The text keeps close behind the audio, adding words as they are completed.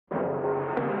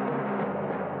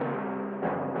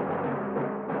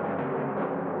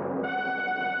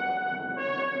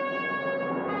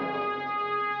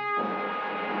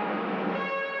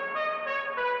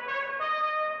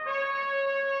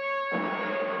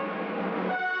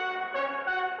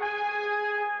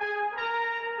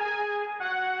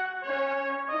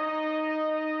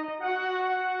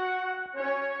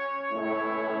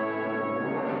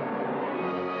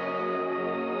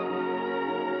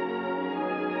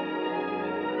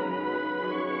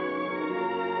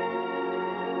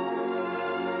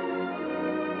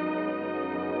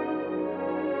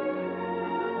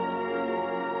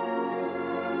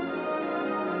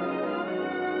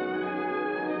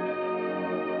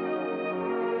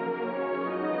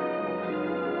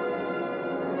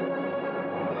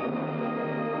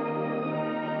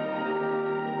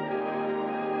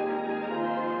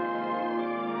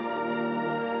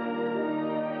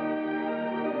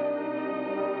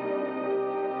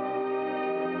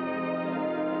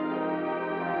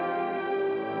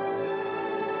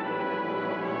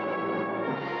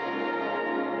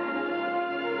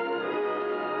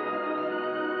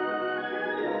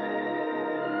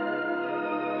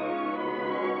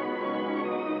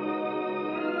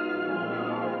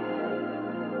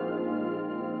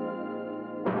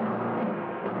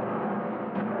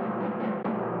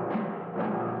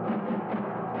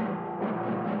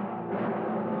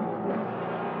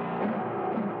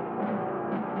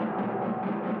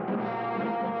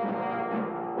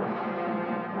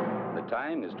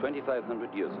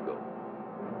2,500 years ago.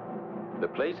 The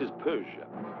place is Persia.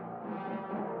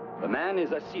 The man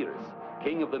is Ahasuerus,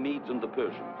 king of the Medes and the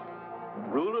Persians,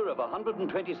 ruler of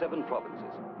 127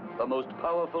 provinces, the most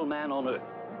powerful man on earth.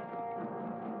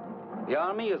 The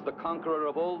army is the conqueror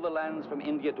of all the lands from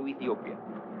India to Ethiopia.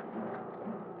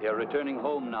 They are returning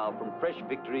home now from fresh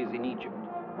victories in Egypt.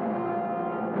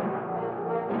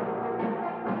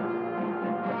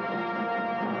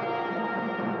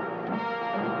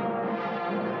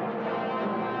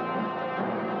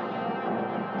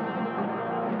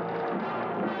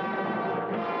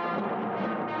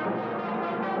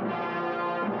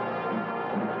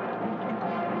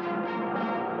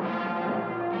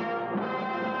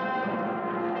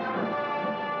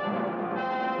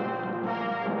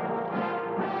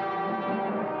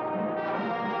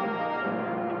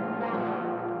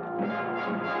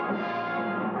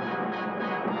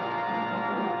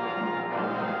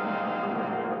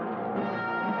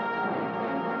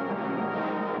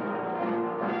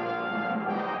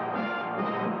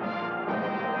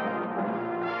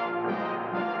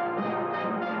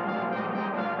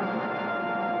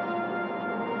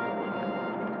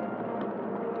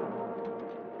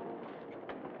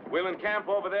 We'll encamp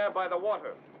over there by the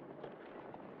water.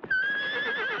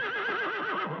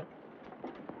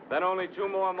 Then only 2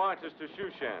 more marches to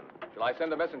Shushan. Shall I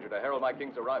send a messenger to herald my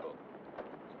king's arrival?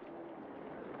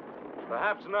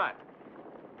 Perhaps not.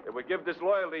 It would give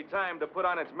disloyalty time to put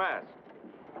on its mask.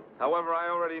 However, I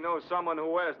already know someone who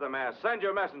wears the mask. Send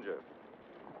your messenger.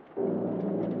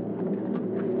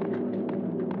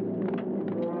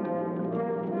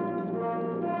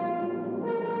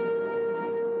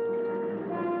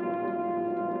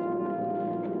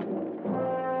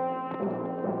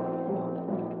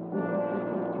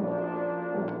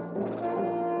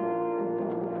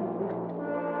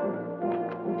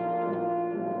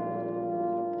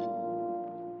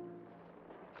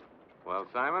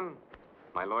 Simon,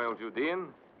 my loyal Judean,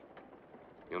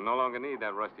 you'll no longer need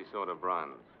that rusty sword of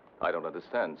bronze. I don't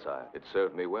understand, sire. It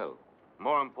served me well.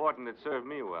 More important, it served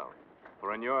me well.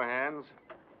 For in your hands,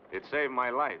 it saved my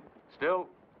life. Still,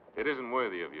 it isn't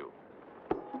worthy of you.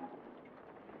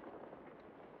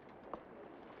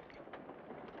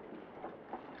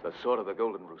 The sword of the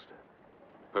Golden Rooster.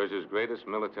 Persia's greatest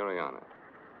military honor.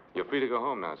 You're free to go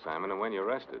home now, Simon, and when you're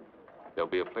rested, there'll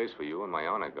be a place for you in my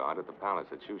honor guard at the palace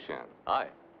at Shushan. Aye.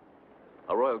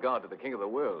 A royal guard to the king of the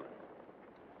world.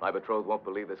 My betrothed won't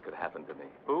believe this could happen to me.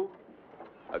 Who?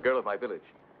 A girl of my village.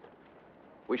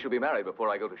 We shall be married before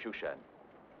I go to Shushan.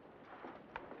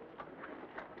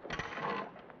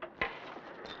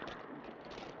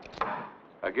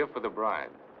 A gift for the bride.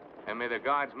 And may the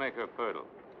gods make her fertile.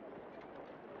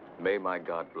 May my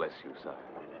God bless you, sire.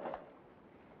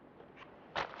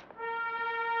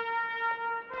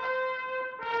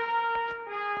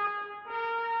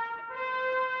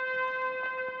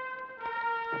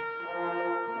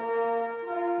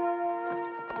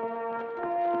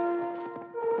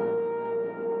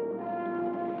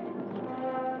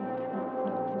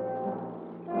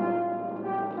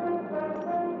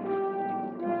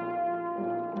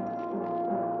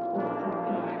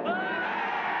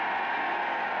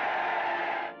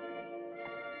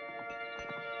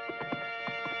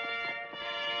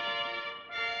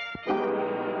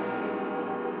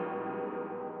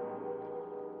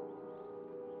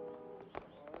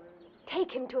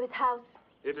 Take him to his house.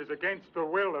 It is against the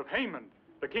will of Haman,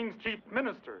 the king's chief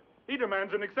minister. He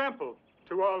demands an example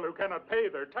to all who cannot pay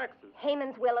their taxes.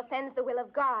 Haman's will offends the will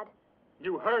of God.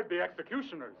 You heard the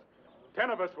executioners. 10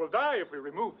 of us will die if we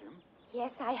remove him.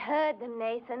 Yes, I heard them,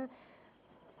 Nathan.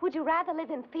 Would you rather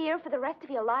live in fear for the rest of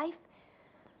your life?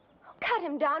 Cut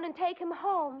him down and take him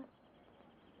home.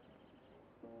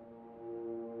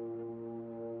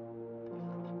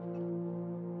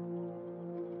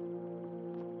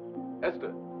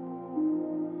 Esther.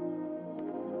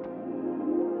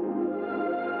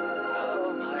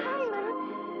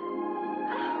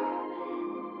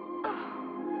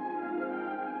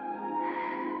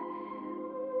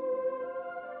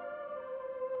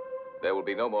 There will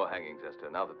be no more hangings,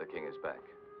 Esther, now that the king is back.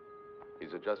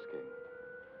 He's a just king.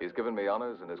 He's given me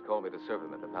honors and has called me to serve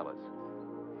him at the palace.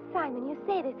 Simon, you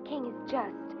say this king is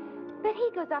just, but he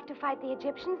goes off to fight the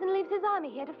Egyptians and leaves his army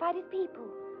here to fight his people.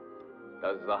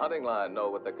 Does the hunting lion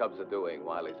know what the cubs are doing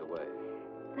while he's away?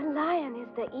 The lion is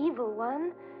the evil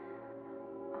one.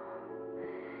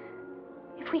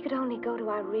 If we could only go to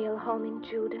our real home in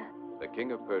Judah. The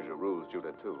king of Persia rules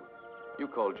Judah, too. You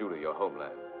call Judah your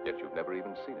homeland, yet you've never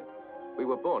even seen it. We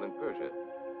were born in Persia.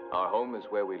 Our home is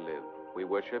where we live. We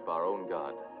worship our own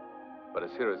God. But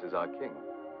Ahasuerus is our king.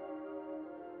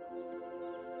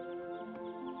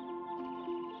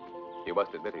 You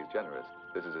must admit he's generous.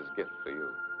 This is his gift for you.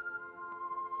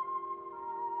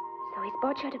 So he's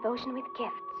bought your devotion with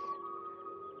gifts.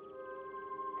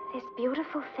 This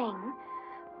beautiful thing,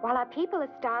 while our people are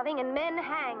starving and men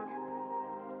hang.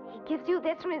 He gives you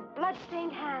this from his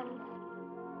blood-stained hands.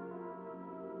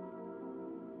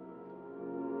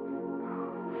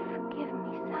 Forgive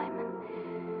me, Simon.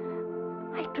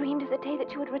 I dreamed of the day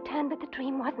that you would return, but the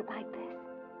dream wasn't like this.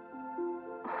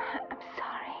 I'm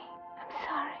sorry. I'm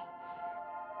sorry.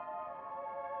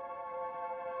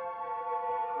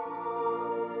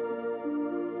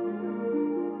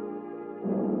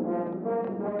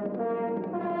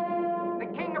 The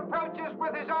king approaches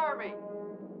with his army.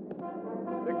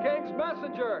 The king's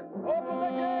messenger! Open the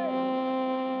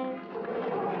gate!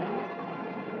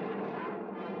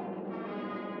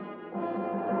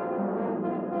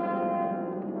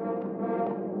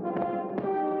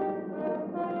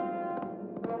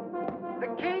 The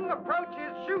king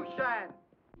approaches Shushan.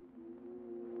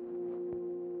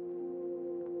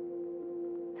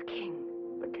 The king.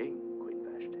 The king, Queen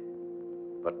Vashti.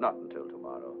 But not until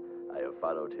tomorrow. I have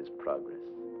followed his progress.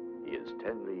 He is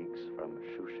 10 leagues from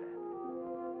Shushan.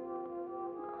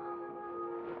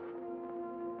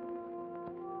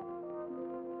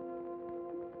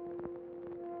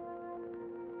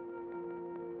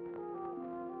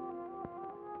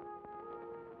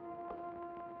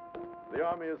 The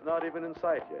army is not even in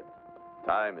sight yet.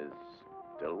 Time is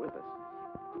still with us.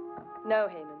 No,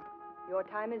 Haman. Your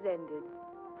time is ended.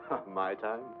 My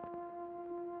time?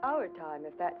 Our time,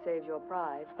 if that saves your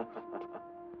pride.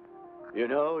 You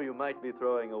know, you might be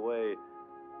throwing away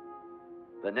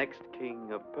the next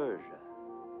king of Persia.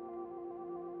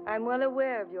 I'm well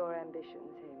aware of your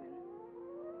ambitions,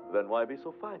 Haman. Then why be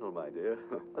so final, my dear?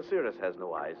 Ahasuerus has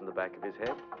no eyes in the back of his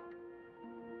head.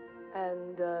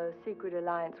 And a secret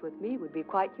alliance with me would be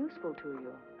quite useful to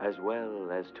you. As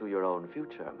well as to your own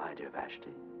future, my dear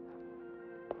Vashti.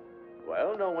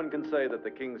 Well, no one can say that the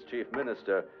king's chief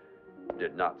minister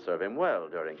did not serve him well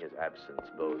during his absence,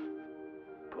 both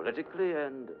politically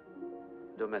and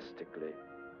domestically.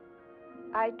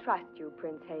 I trust you,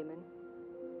 Prince Haman.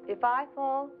 If I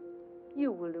fall,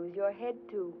 you will lose your head,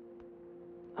 too.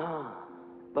 Ah,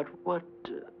 but what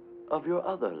of your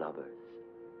other lovers?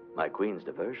 My queen's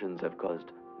diversions have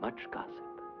caused much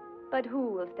gossip. But who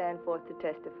will stand forth to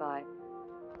testify?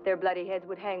 Their bloody heads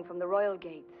would hang from the royal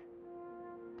gates.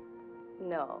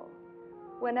 No.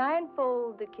 When I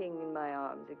enfold the king in my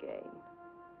arms again,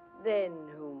 then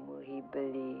whom will he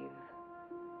believe?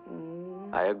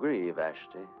 I agree,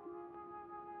 Vashti.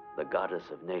 The goddess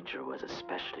of nature was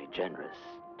especially generous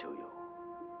to you.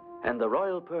 And the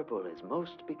royal purple is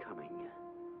most becoming.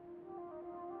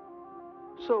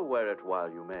 So wear it while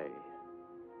you may.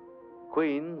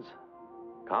 Queens,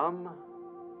 come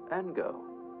and go.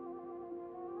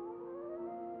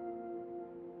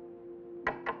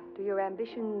 Do your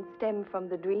ambitions stem from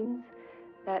the dreams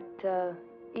that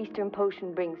Eastern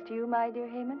potion brings to you, my dear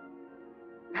Haman?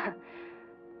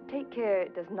 Take care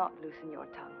it does not loosen your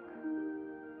tongue.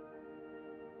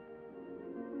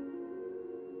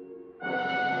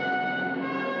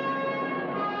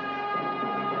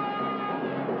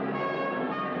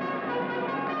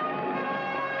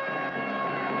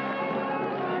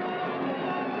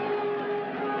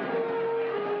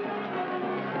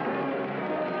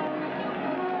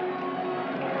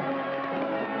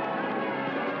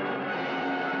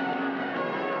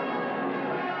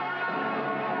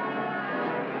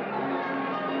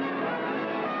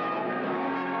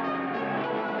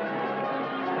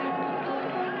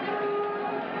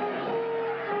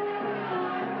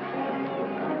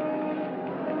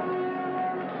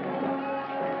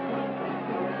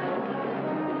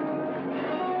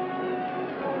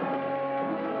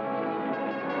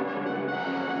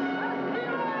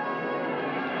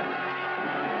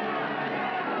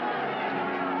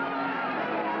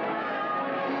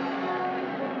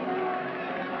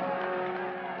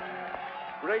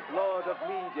 Great lord of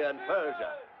Media and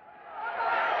Persia,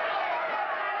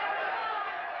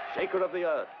 shaker of the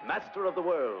earth, master of the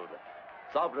world,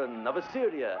 sovereign of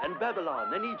Assyria and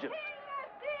Babylon and Egypt,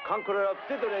 conqueror of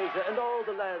Thither Asia and all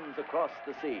the lands across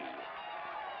the sea.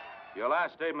 Your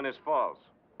last statement is false.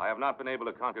 I have not been able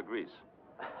to conquer Greece.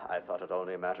 I thought it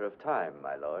only a matter of time,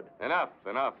 my lord. Enough,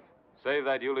 enough. Save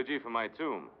that eulogy for my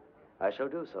tomb. I shall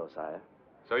do so, sire.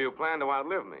 So you plan to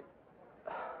outlive me?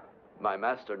 My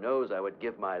master knows I would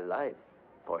give my life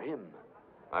for him.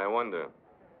 I wonder.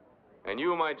 And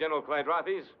you, my General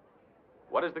Clydrates,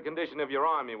 what is the condition of your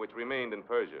army which remained in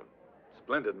Persia?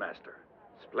 Splendid, master.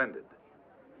 Splendid.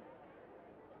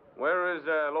 Where is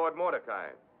Lord Mordecai?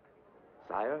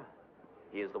 Sire,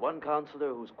 he is the one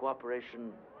counselor whose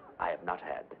cooperation I have not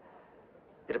had.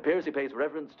 It appears he pays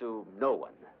reverence to no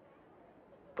one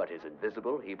but his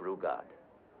invisible Hebrew God.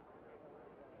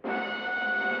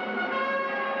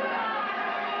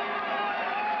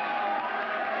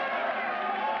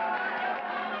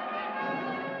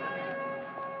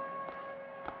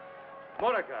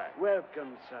 Mordecai.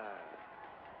 Welcome, sir.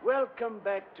 Welcome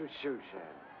back to Shushan.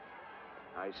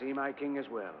 I see my king as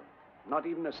well. Not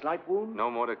even a slight wound? No,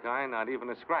 Mordecai, not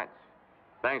even a scratch.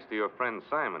 Thanks to your friend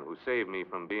Simon, who saved me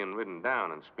from being ridden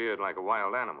down and speared like a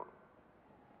wild animal.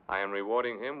 I am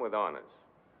rewarding him with honors.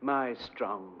 My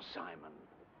strong Simon.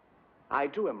 I,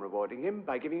 too, am rewarding him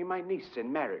by giving him my niece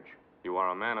in marriage. You are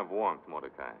a man of warmth,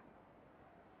 Mordecai.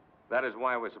 That is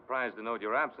why we're surprised to note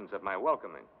your absence at my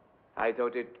welcoming. I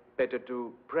thought it better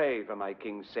to pray for my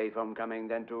king's safe homecoming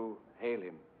than to hail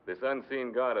him. This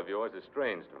unseen God of yours is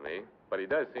strange to me, but he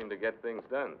does seem to get things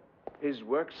done. His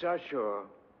works are sure,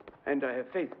 and I have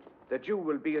faith that you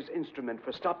will be his instrument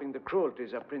for stopping the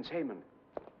cruelties of Prince Haman.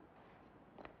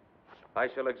 I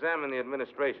shall examine the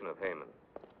administration of Haman.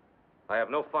 I have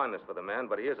no fondness for the man,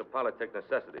 but he is a politic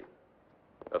necessity.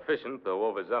 Efficient, though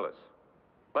overzealous.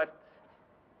 But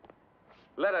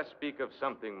let us speak of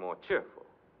something more cheerful.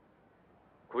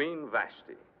 Queen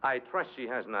Vashti. I trust she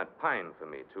has not pined for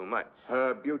me too much.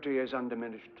 Her beauty is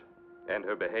undiminished. And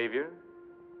her behavior?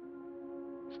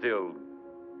 Still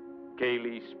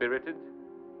gaily spirited?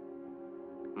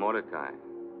 Mordecai,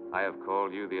 I have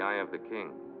called you the eye of the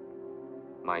king,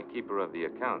 my keeper of the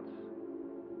accounts,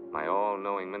 my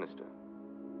all-knowing minister.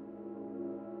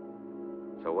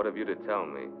 So what have you to tell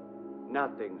me?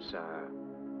 Nothing, sir.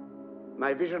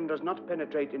 My vision does not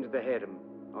penetrate into the harem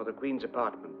or the queen's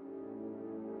apartment.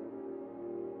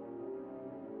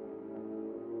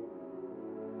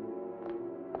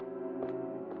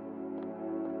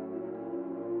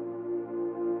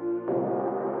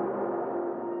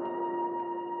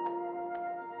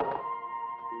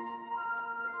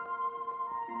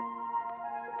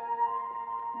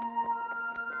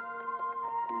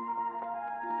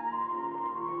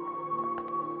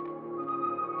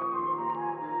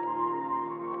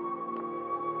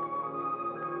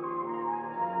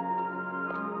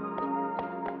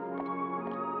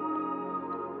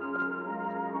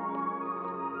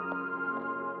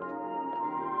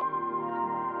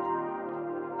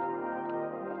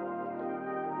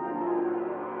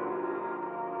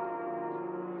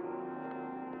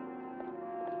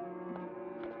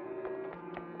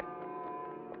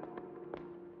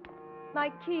 My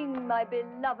king, my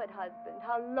beloved husband,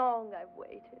 how long I've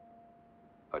waited.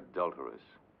 Adulteress.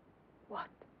 What?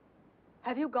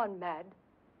 Have you gone mad?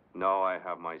 No, I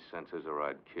have my senses or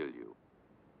I'd kill you.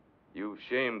 You've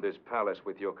shamed this palace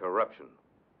with your corruption.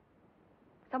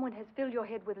 Someone has filled your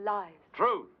head with lies.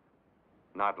 Truth,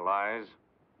 not lies.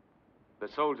 The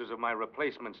soldiers of my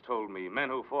replacements told me, men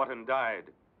who fought and died,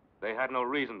 they had no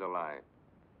reason to lie.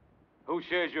 Who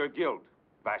shares your guilt,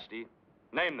 Vashti?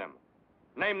 Name them.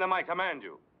 Name them, I command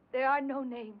you. There are no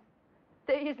names.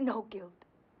 There is no guilt.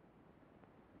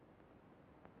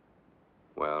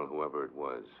 Well, whoever it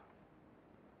was,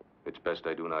 it's best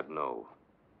I do not know.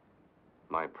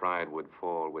 My pride would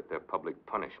fall with their public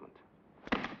punishment.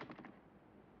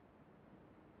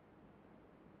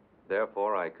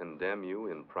 Therefore, I condemn you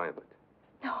in private.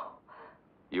 No.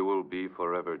 You will be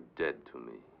forever dead to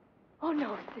me. Oh,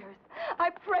 no, Cyrus. I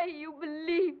pray you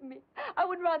believe me. I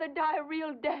would rather die a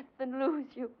real death than lose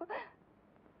you.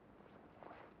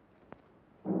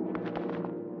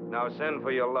 Now send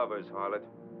for your lovers, harlot.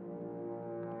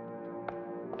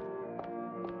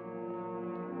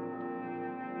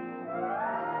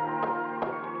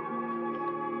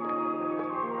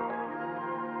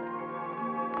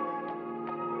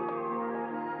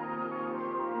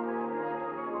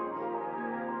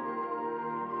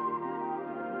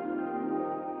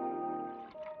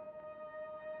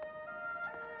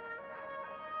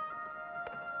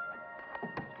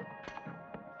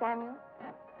 Samuel?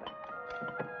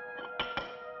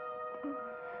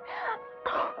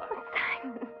 Oh,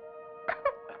 Simon.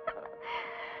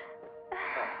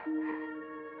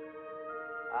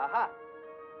 Aha.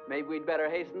 Maybe we'd better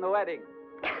hasten the wedding.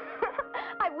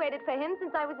 I've waited for him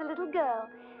since I was a little girl.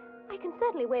 I can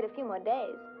certainly wait a few more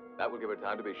days. That will give her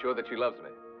time to be sure that she loves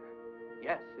me.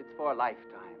 Yes, it's for a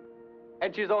lifetime.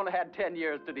 And she's only had 10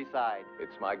 years to decide.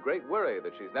 It's my great worry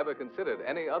that she's never considered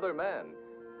any other man.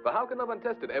 For how can love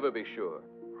untested ever be sure?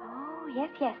 Oh,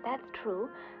 yes, that's true.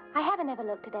 I haven't ever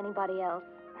looked at anybody else.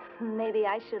 Maybe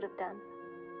I should have done.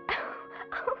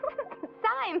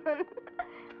 Simon!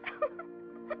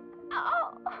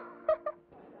 Oh!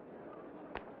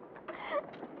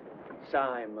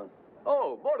 Simon.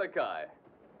 Oh, Mordecai.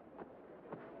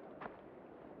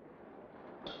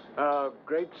 A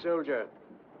great soldier.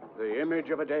 The image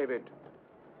of a David.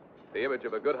 The image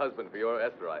of a good husband for your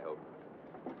Esther, I hope.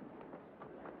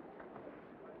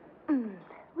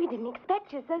 We didn't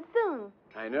expect you so soon.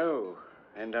 I know,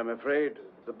 and I'm afraid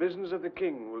the business of the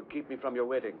king will keep me from your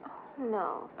wedding.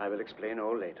 No. I will explain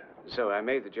all later. So I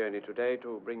made the journey today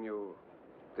to bring you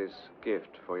this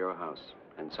gift for your house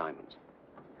and Simon's.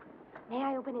 May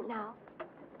I open it now?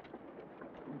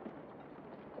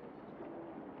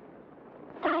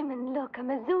 Simon, look, a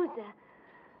mezuzah.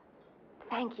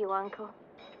 Thank you, Uncle.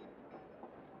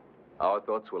 Our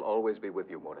thoughts will always be with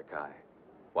you, Mordecai,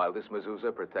 while this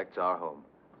mezuzah protects our home.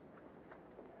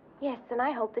 Yes, and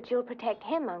I hope that you'll protect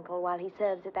him, Uncle, while he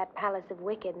serves at that palace of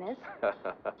wickedness.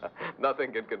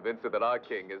 Nothing can convince her that our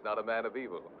king is not a man of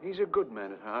evil. He's a good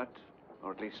man at heart,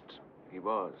 or at least he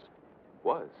was.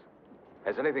 Was?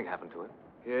 Has anything happened to him?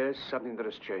 Yes, something that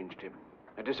has changed him.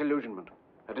 A disillusionment,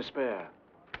 a despair.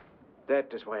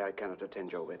 That is why I cannot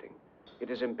attend your wedding. It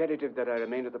is imperative that I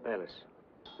remain at the palace.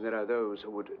 There are those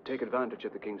who would take advantage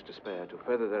of the king's despair to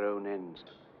further their own ends.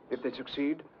 If they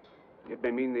succeed, it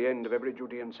may mean the end of every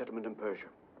Judean settlement in Persia.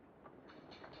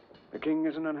 The king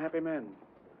is an unhappy man.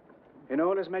 In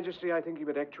all his majesty, I think he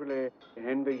would actually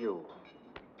envy you.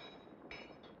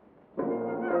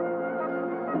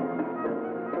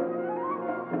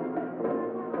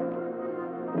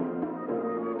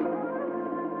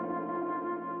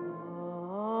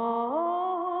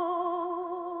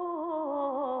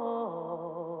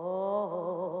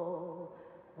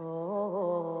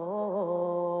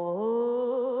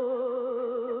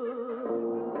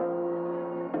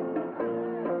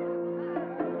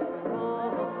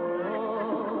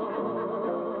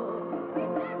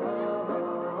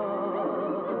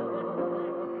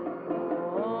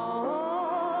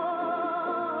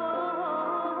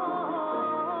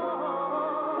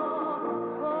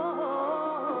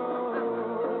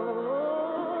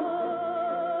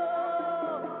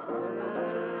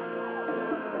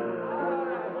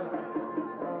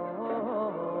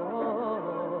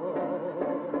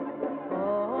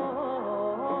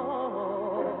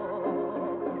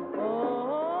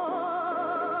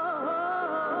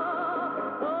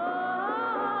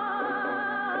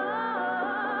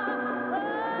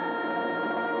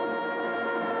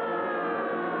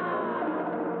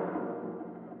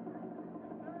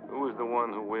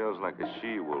 Like a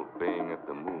she-wolf baying at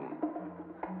the moon.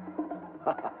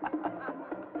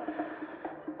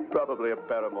 Probably a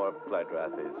paramour of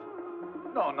Clydrathes.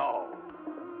 No, no.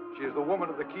 She is the woman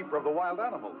of the keeper of the wild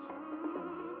animals.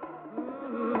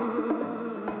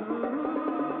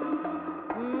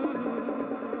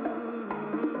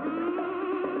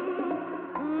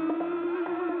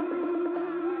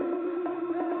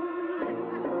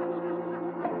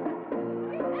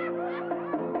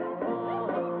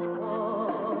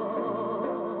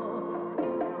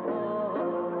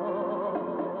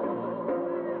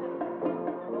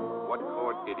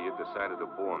 Decided to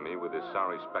bore me with his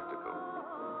sorry spectacle.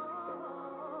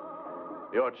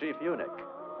 Your chief eunuch,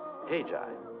 Hagi.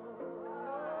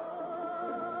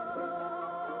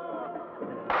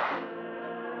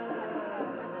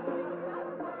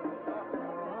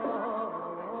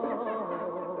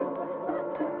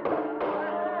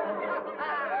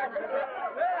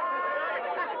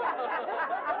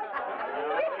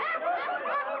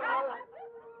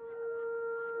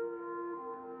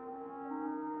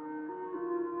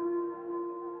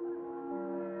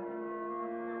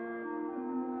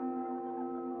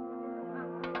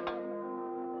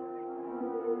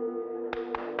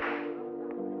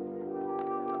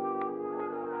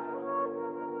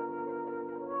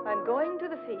 I'm going to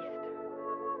the feast.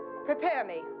 Prepare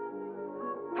me.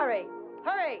 Hurry,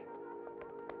 hurry!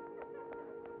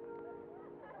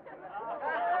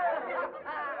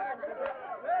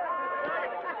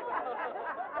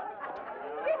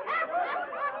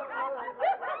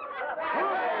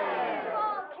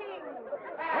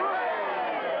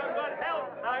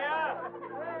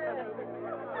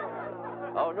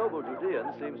 Our noble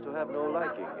Judean seems to have no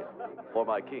liking for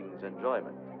my king's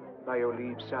enjoyment. By your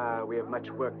leave, sir, we have much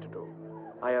work to do.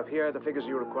 I have here the figures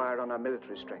you require on our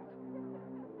military strength.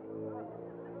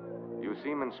 You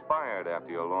seem inspired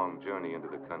after your long journey into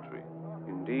the country.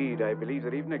 Indeed, I believe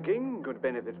that even a king could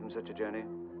benefit from such a journey.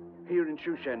 Here in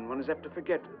Shushan, one is apt to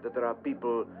forget that there are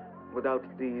people without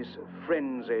these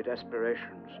frenzied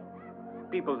aspirations.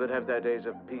 People that have their days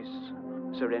of peace,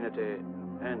 serenity,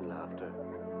 and laughter,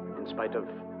 in spite of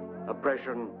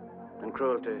oppression and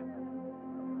cruelty.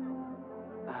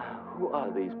 Who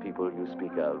are these people you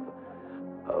speak of?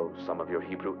 Oh, some of your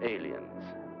Hebrew aliens.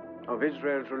 Of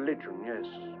Israel's religion, yes,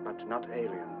 but not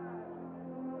alien.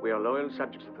 We are loyal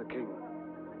subjects of the king,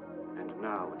 and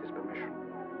Now, with his permission,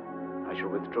 I shall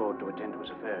withdraw to attend to his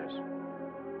affairs.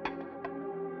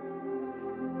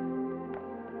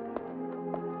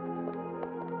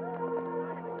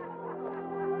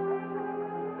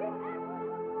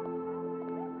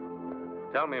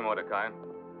 Tell me, Mordecai,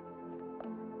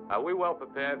 are we well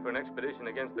prepared for an expedition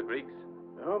against the Greeks?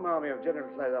 The home army of General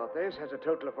Philautheus has a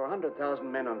total of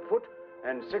 400,000 men on foot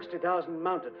and 60,000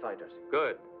 mounted fighters.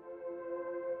 Good.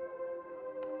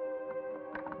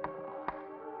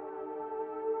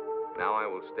 Now I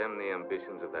will stem the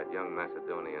ambitions of that young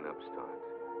Macedonian upstart.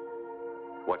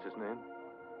 What's his name?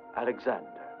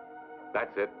 Alexander.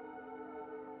 That's it.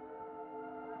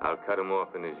 I'll cut him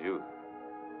off in his youth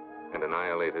and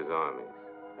annihilate his armies.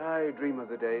 I dream of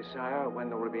the day, sire, when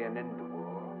there will be an end to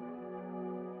war.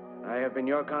 I have been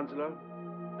your counselor,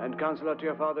 and counselor to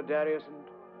your father Darius,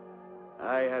 and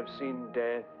I have seen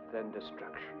death and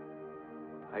destruction.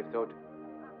 I've thought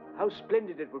how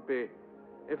splendid it would be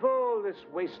if all this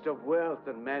waste of wealth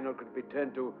and manhood could be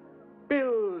turned to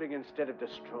building instead of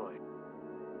destroying.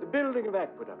 The building of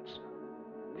aqueducts,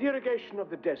 the irrigation of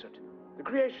the desert, the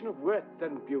creation of worth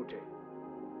and beauty.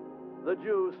 The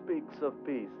Jew speaks of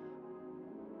peace.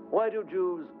 Why do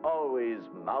Jews always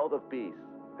mouth of peace?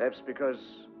 Perhaps because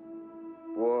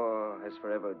war has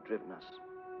forever driven us,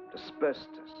 dispersed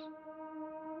us,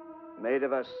 made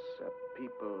of us a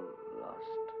people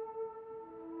lost,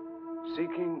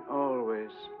 seeking always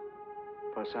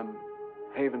for some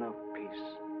haven of peace.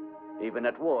 Even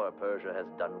at war, Persia has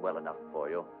done well enough for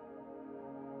you.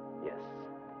 Yes,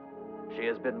 she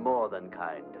has been more than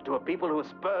kind to a people who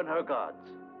spurn her gods,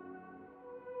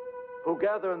 who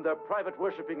gather in their private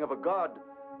worshipping of a god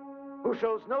who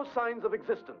shows no signs of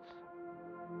existence.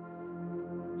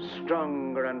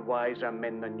 Stronger and wiser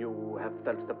men than you have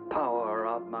felt the power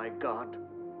of my God.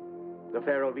 The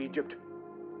Pharaoh of Egypt,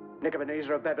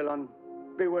 Nebuchadnezzar of Babylon,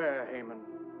 beware, Haman.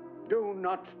 Do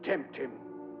not tempt him.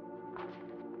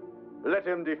 Let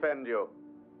him defend you.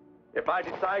 If I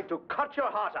decide to cut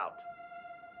your heart out.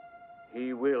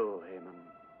 He will, Haman.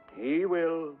 He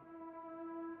will.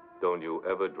 Don't you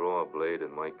ever draw a blade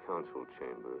in my council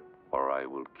chamber, or I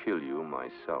will kill you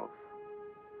myself.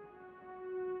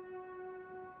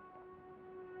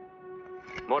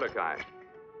 Mordecai,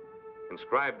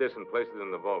 inscribe this and place it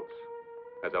in the vaults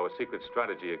as our secret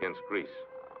strategy against Greece.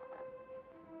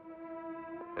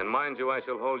 And mind you, I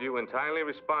shall hold you entirely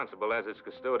responsible as its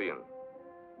custodian.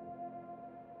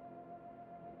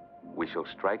 We shall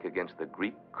strike against the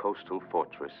Greek coastal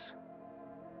fortress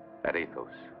at Athos.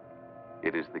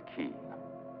 It is the key.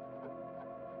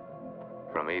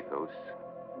 From Athos,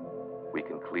 we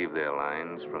can cleave their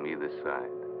lines from either side.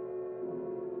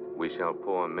 We shall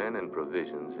pour men and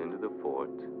provisions into the fort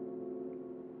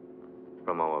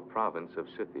from our province of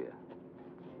Scythia,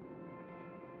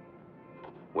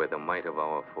 where the might of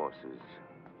our forces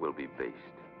will be based.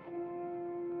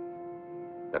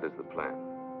 That is the plan.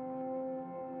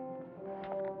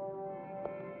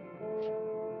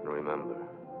 And remember,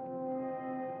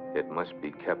 it must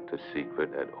be kept a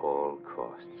secret at all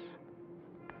costs.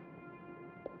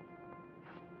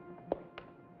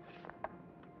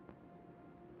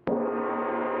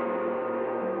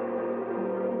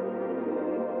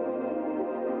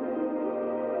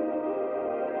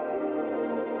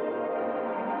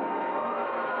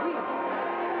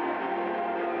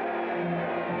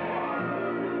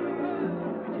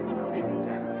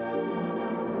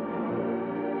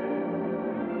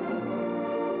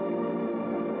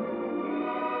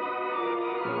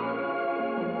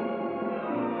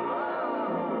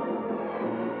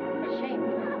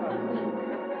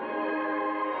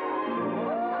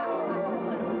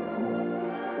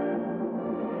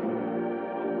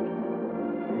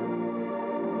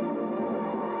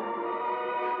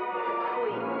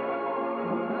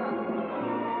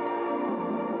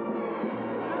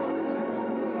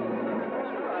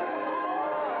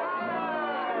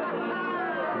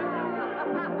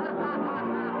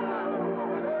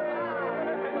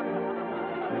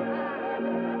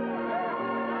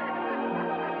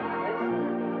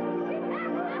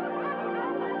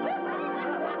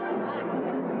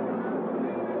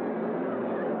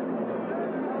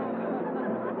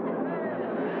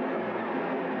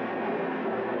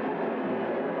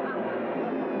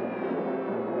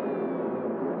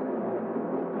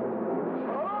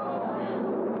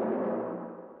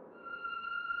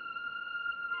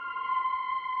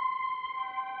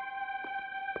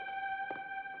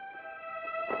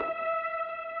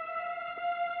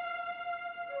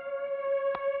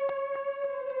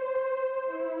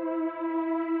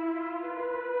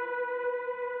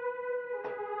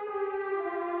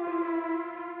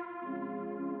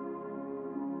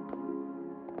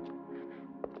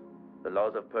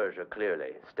 laws of Persia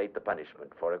clearly state the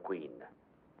punishment for a queen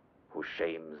who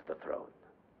shames the throne.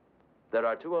 There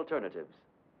are two alternatives: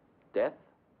 death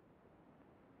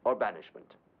or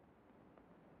banishment.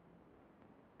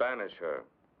 Banish her.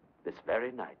 This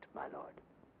very night, my lord.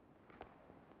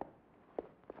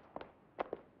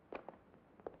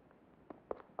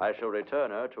 I shall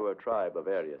return her to her tribe of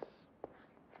Arius.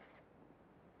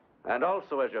 And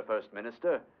also, as your first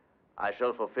minister, I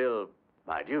shall fulfill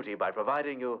my duty by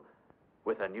providing you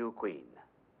with a new queen.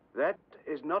 That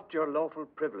is not your lawful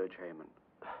privilege, Haman.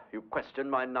 You question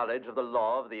my knowledge of the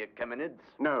law of the Achemenids?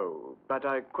 No, but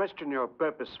I question your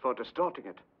purpose for distorting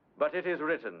it. But it is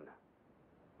written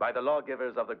by the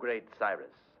lawgivers of the great Cyrus: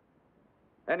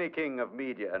 any king of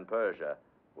Media and Persia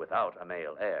without a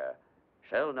male heir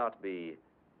shall not be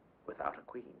without a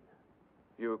queen.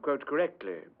 You quote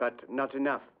correctly, but not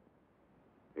enough.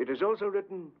 It is also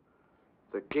written,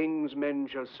 the king's men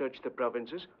shall search the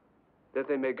provinces, that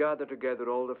they may gather together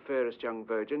all the fairest young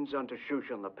virgins unto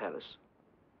Shushan the palace.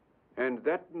 And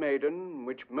that maiden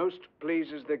which most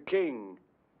pleases the king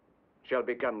shall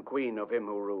become queen of him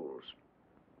who rules.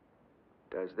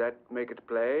 Does that make it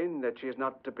plain that she is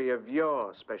not to be of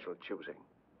your special choosing?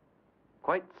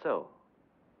 Quite so.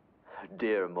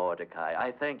 Dear Mordecai,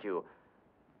 I thank you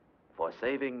for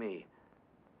saving me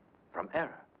from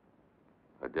error.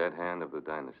 A dead hand of the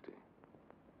dynasty,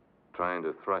 trying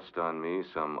to thrust on me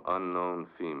some unknown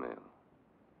female.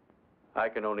 I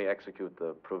can only execute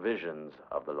the provisions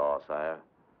of the law, sire.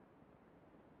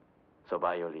 So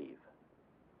by your leave.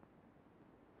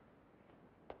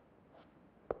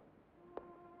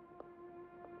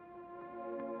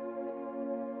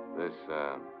 This,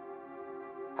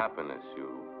 happiness you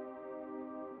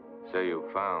say you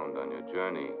found on your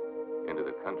journey into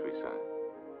the countryside,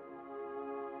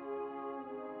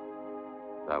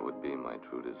 that would be my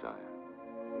true desire.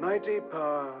 Mighty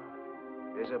power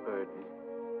is a burden.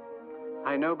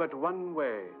 I know but one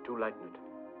way to lighten it.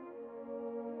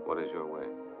 What is your way?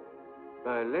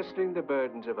 By lessening the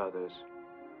burdens of others,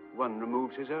 one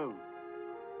removes his own.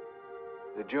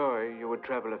 The joy you would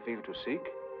travel afield to seek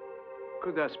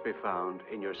could thus be found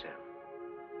in yourself.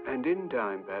 And in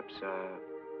time, perhaps,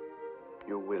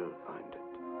 you will find it.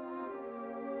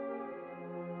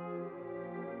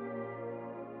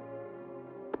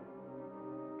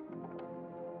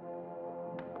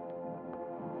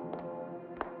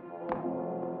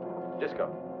 Disco.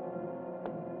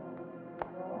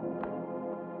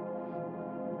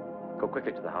 Go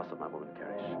quickly to the house of my woman,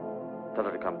 Karish. Tell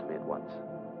her to come to me at once.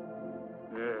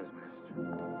 Yes,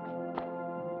 mister.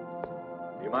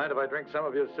 Do you mind if I drink some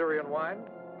of your Syrian wine?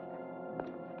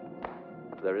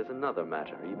 There is another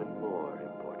matter even more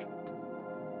important.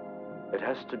 It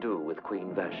has to do with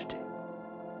Queen Vashti.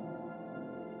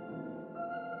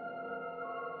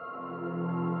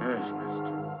 Yes, mister.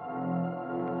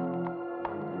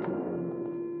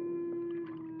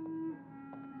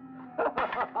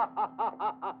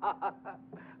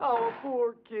 Our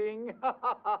poor king.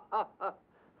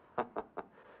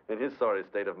 In his sorry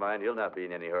state of mind, he'll not be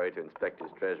in any hurry to inspect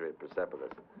his treasury at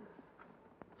Persepolis.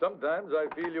 Sometimes I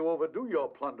feel you overdo your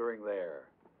plundering there.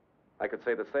 I could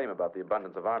say the same about the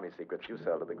abundance of army secrets you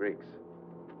sell to the Greeks.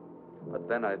 But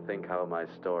then I think how my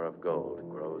store of gold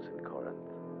grows in Corinth.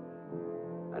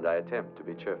 And I attempt to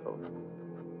be cheerful.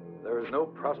 There is no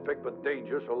prospect but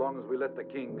danger so long as we let the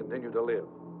king continue to live.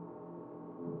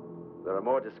 There are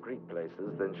more discreet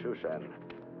places than Shushan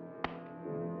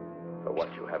for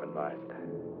what you have in mind.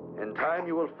 In time,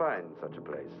 you will find such a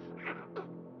place.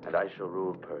 And I shall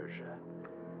rule Persia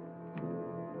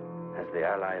as the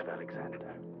ally of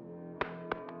Alexander.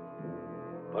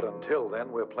 But until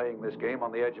then, we're playing this game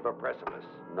on the edge of a precipice.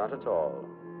 Not at all.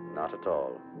 Not at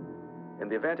all. In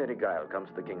the event any guile comes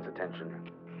to the king's attention,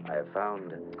 I have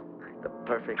found the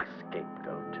perfect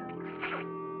scapegoat.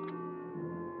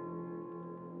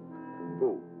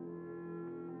 Who?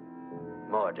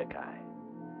 Mordecai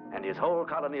and his whole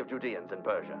colony of Judeans in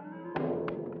Persia.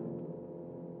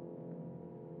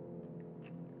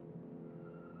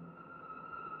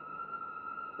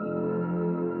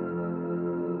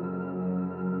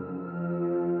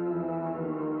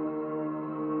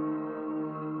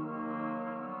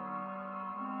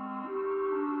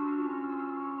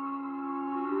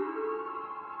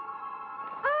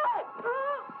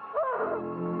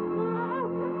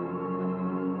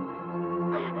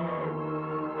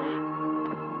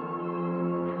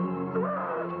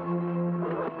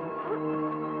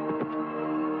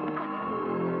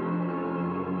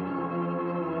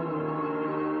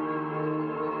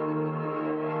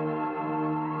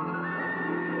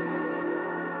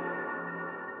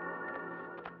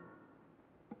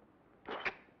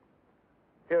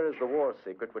 the war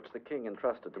secret which the king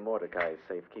entrusted to Mordecai's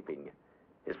safekeeping.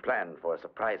 His plan for a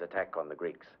surprise attack on the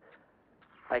Greeks.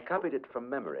 I copied it from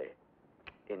memory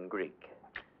in Greek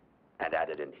and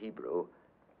added in Hebrew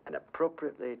an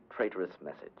appropriately traitorous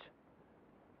message.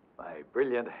 My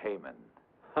brilliant Haman.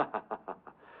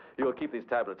 You will keep these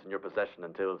tablets in your possession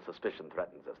until suspicion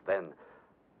threatens us. Then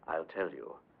I'll tell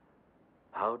you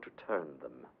how to turn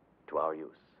them to our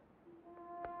use.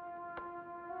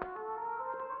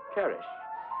 Karish.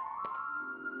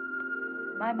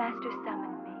 My master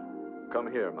summoned me.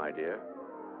 Come here, my dear.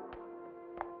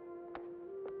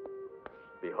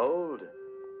 Behold,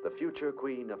 the future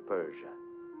queen of Persia.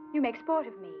 You make sport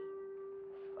of me.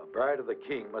 A bride of the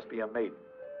king must be a maiden.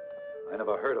 I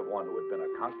never heard of one who had been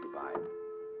a concubine.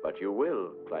 But you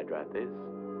will, Clydrathis.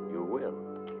 You will.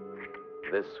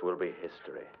 This will be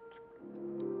history.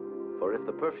 For if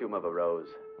the perfume of a rose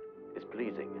is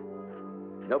pleasing,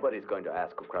 nobody's going to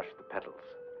ask who crushed the petals.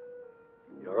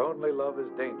 Your only love is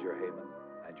danger, Haman,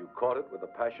 and you caught it with the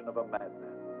passion of a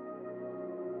madman.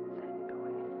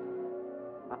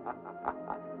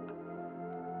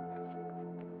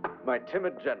 My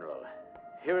timid general,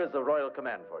 here is a royal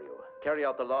command for you. Carry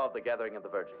out the law of the gathering of the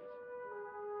virgins.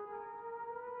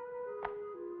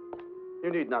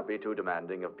 You need not be too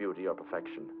demanding of beauty or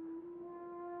perfection,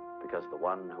 because the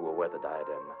one who will wear the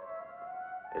diadem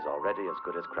is already as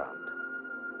good as crowned.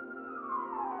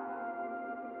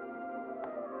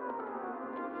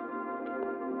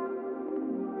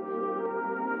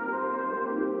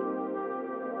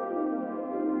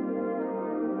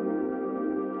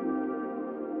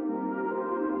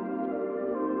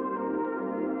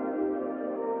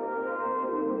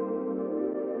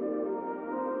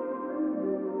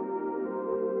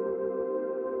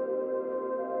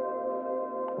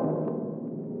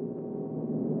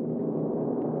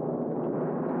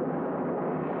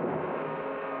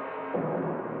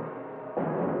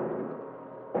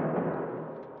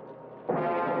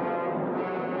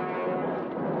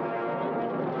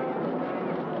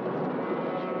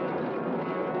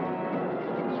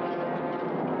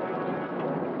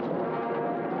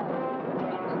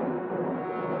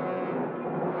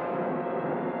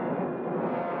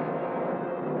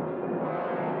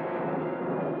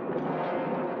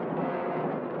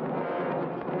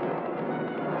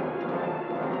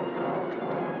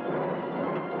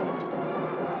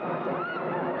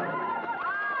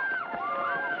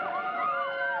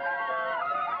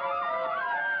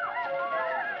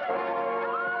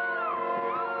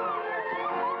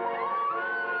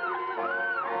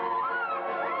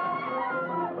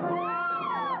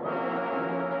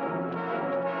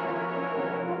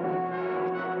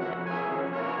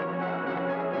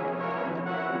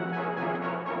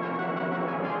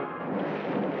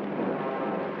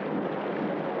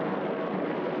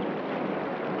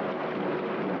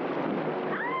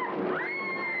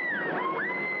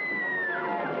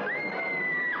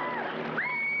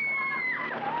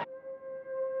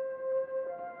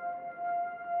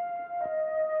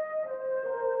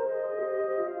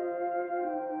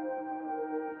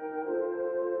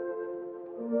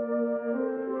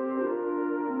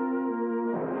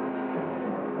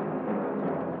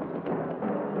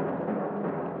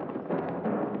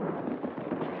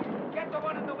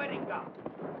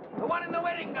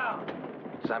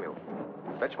 Samuel,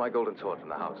 fetch my golden sword from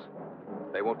the house.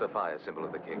 They won't defy a symbol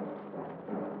of the king.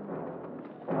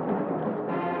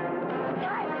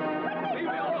 Leave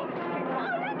me alone!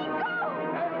 Let me go!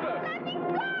 Esther! Let me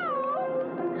go!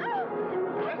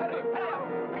 Esther!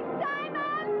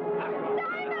 Simon! Simon!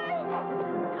 Let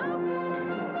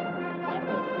me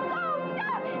go!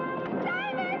 Stop it!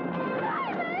 Simon!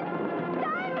 Simon!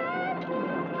 Simon!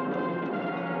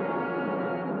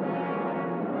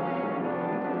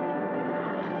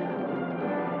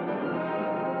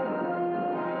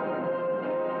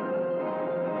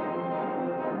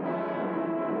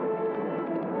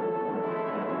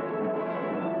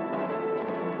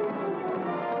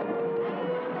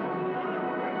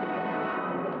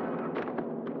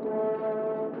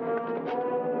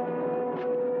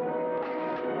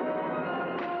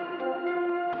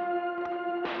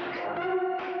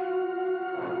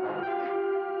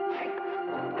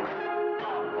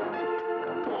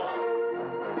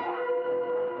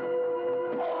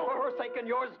 And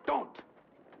yours, don't.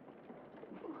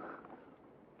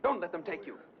 Don't let them take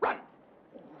you. Run.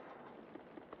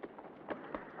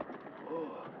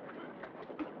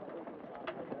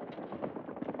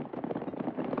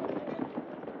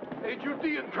 A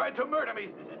Judean tried to murder me.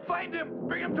 Find him.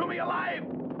 Bring him to me alive.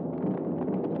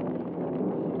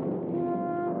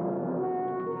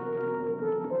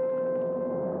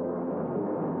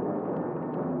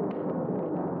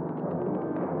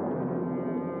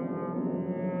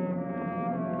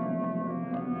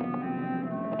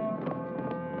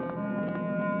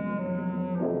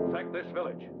 raid this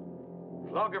village.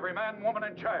 Flog every man, woman,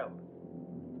 and child.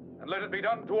 And let it be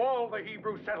done to all the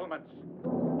Hebrew settlements.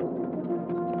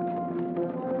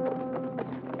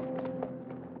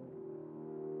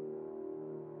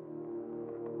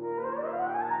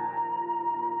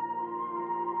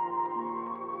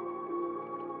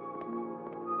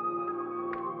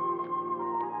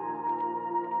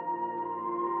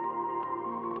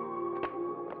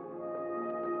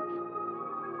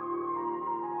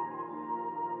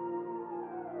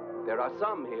 There are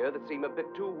some here that seem a bit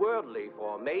too worldly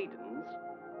for maidens.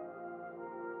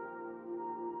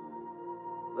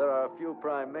 There are a few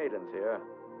prime maidens here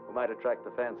who might attract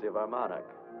the fancy of our monarch.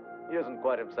 He isn't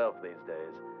quite himself these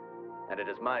days, and it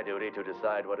is my duty to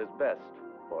decide what is best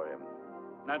for him.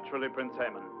 Naturally, Prince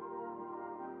Haman.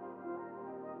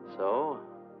 So,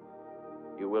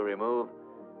 you will remove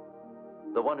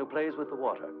the one who plays with the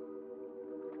water.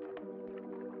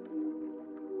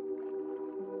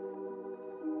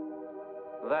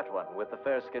 That one with the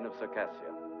fair skin of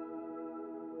Circassia.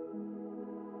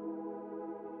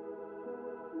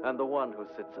 And the one who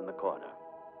sits in the corner.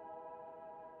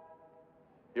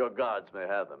 Your guards may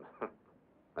have them.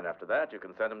 And after that, you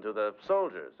can send them to the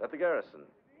soldiers at the garrison.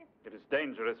 It is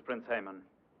dangerous, Prince Haman.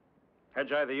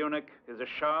 Haggai the eunuch is a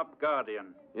sharp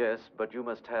guardian. Yes, but you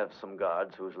must have some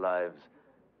guards whose lives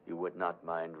you would not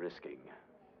mind risking.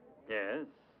 Yes.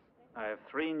 I have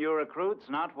 3 new recruits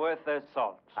not worth their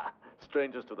salt.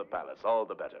 Strangers to the palace, all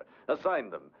the better.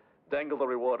 Assign them, dangle the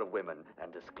reward of women,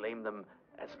 and disclaim them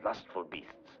as lustful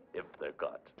beasts, if they're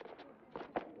caught.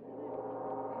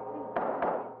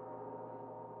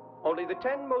 Only the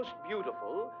 10 most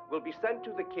beautiful will be sent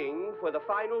to the king for the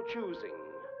final choosing.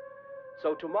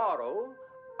 So tomorrow,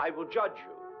 I will judge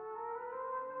you.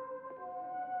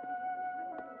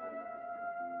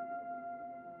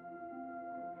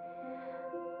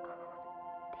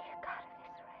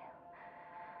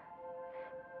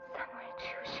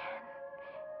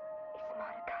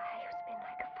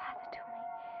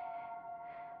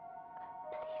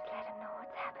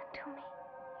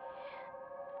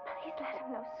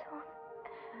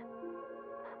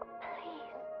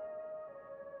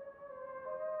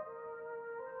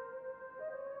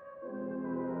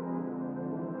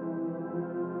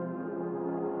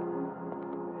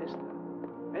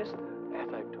 As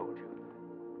I've told you,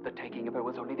 the taking of her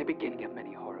was only the beginning of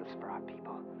many horrors for our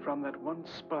people. From that one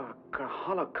spark, a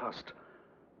holocaust.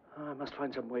 I must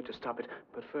find some way to stop it.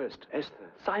 But first,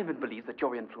 Esther. Simon believes that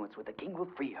your influence with the king will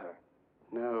free her.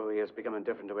 No, he has become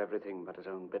indifferent to everything but his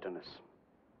own bitterness.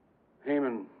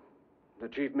 Haman, the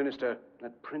chief minister,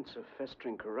 that prince of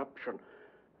festering corruption,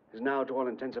 is now, to all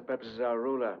intents and purposes, our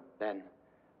ruler. Then,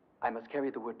 I must carry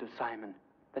the word to Simon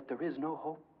that there is no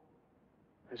hope.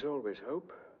 There's always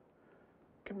hope.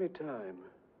 Give me time.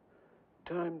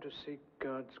 Time to seek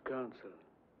God's counsel.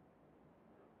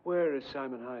 Where is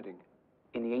Simon hiding?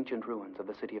 In the ancient ruins of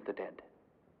the city of the dead.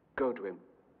 Go to him.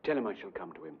 Tell him I shall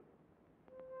come to him.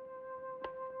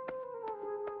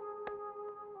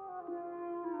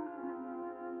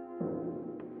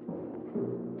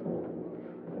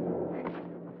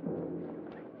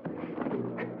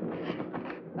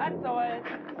 That's the way.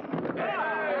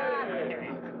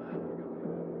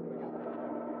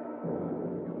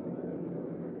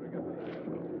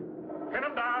 Pin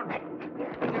him down.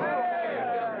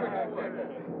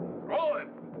 Roll him.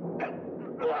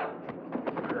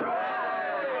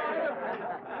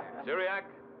 Syriac,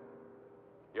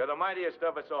 you're the mightiest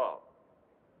of us all.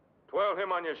 Twirl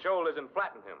him on your shoulders and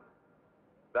flatten him.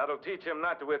 That'll teach him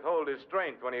not to withhold his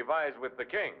strength when he vies with the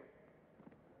king.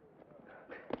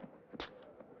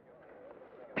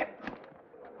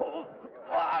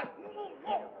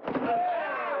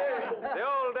 The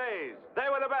old days, they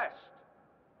were the best.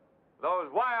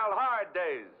 Those wild, hard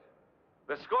days.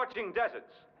 The scorching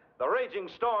deserts, the raging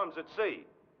storms at sea.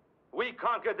 We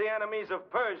conquered the enemies of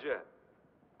Persia.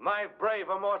 My brave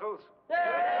immortals.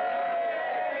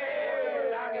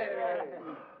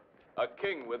 A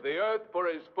king with the earth for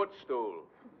his footstool.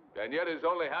 And yet his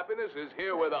only happiness is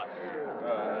here with us.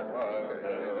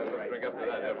 Let's drink up to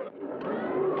that, everyone.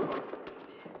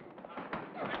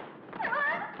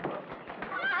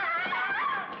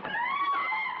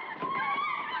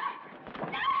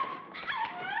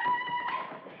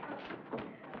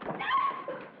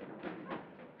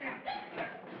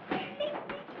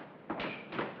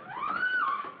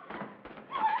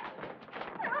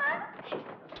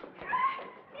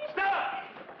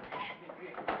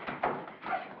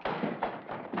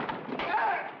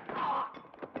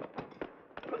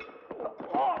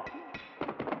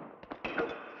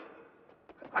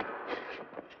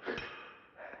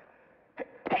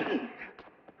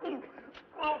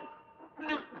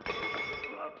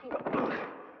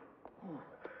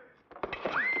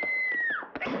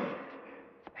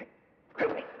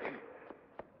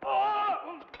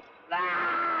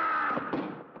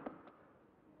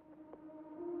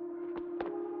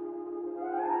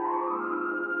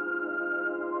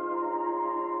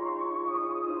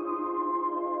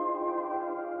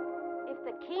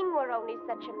 are only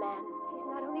such a man. He's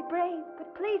not only brave,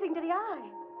 but pleasing to the eye.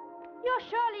 You'll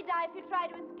surely die if you try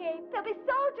to escape. There'll be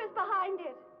soldiers behind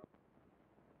it.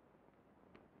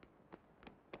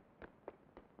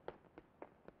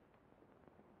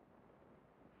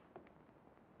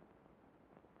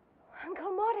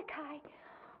 Uncle Mordecai.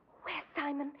 Where's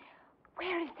Simon?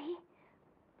 Where is he?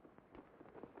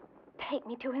 Take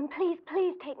me to him. Please,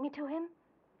 please take me to him.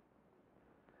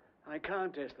 I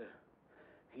can't, Esther.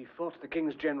 He fought the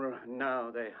king's general, and now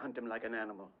they hunt him like an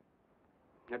animal.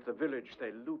 At the village,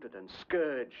 they looted and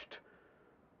scourged.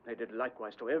 They did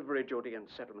likewise to every Judean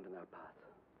settlement in their path.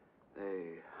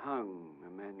 They hung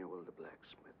Emmanuel the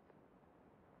blacksmith.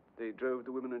 They drove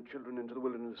the women and children into the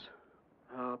wilderness.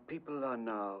 Our people are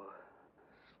now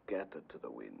scattered to the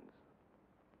winds.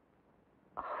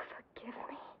 Oh, forgive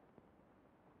me.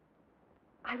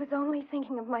 I was only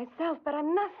thinking of myself, but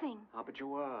I'm nothing. Ah, but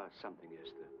you are something,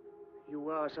 Esther. You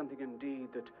are something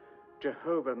indeed that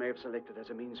Jehovah may have selected as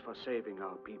a means for saving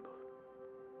our people.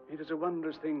 It is a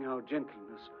wondrous thing how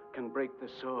gentleness can break the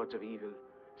swords of evil.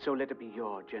 So let it be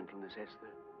your gentleness,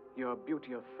 Esther, your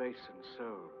beauty of face and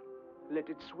soul. Let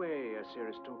it sway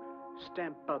Ahasuerus to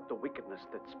stamp out the wickedness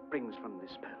that springs from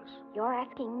this palace. You're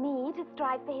asking me to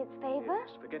strive for his favor?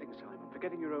 Yes, forgetting Simon,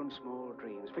 forgetting your own small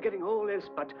dreams, forgetting all else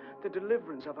but the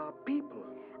deliverance of our people.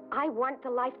 I want the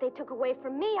life they took away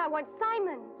from me. I want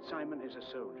Simon. Simon is a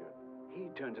soldier. He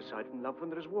turns aside from love when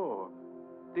there is war.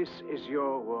 This is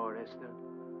your war, Esther.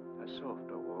 A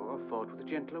softer war, fought with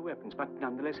gentler weapons, but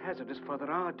nonetheless hazardous, for there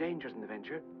are dangers in the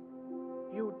venture.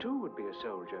 You, too, would be a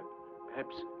soldier.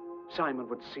 Perhaps Simon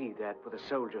would see that with a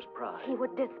soldier's pride. He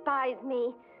would despise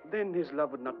me. Then his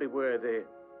love would not be worthy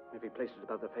if he placed it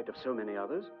above the fate of so many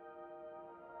others.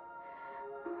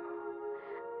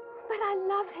 But I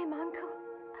love him, Uncle.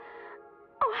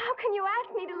 Oh, how can you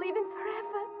ask me to leave him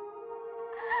forever?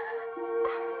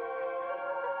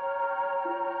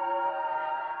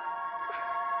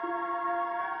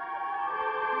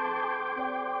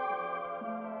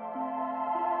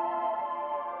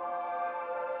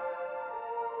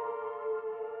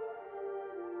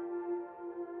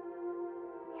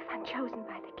 If I'm chosen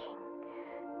by the king,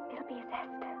 it'll be as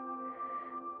Esther.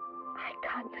 I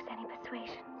can't use any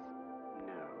persuasions.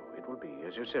 No, it will be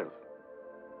as yourself.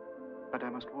 But I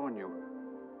must warn you.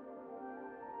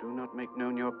 Do not make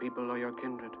known your people or your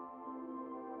kindred.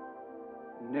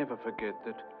 Never forget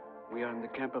that we are in the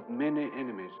camp of many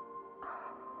enemies.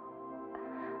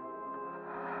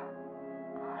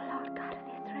 Oh, Lord God of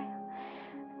Israel,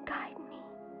 guide me.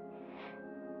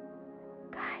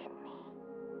 Guide me.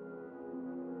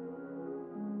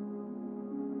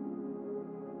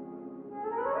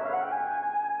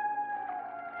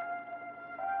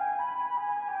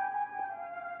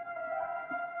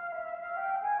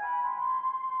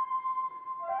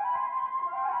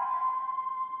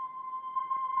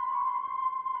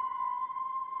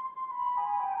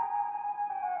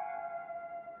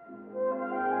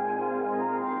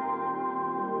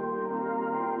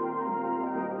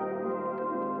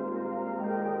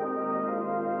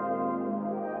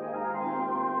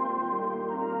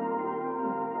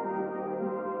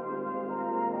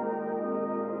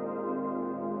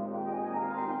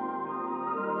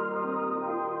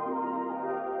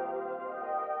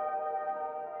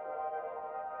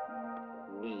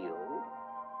 Kneel.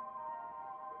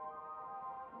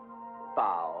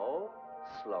 Bow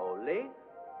slowly.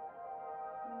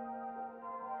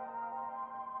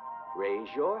 Raise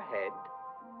your head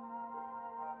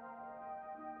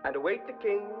and await the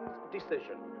king's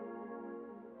decision.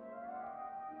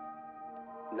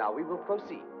 Now we will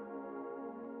proceed.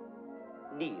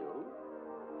 Kneel.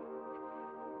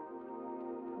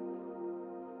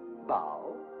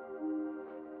 Bow.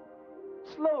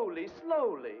 Slowly,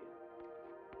 slowly.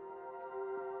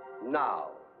 Now,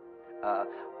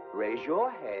 raise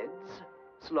your heads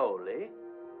slowly.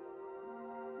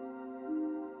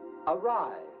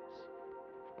 Arise.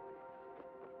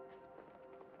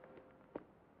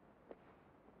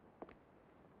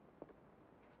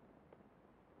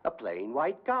 A plain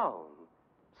white gown.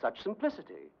 Such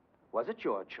simplicity. Was it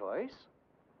your choice?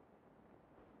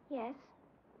 Yes.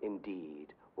 Indeed,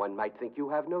 one might think you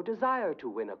have no desire to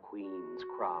win a queen's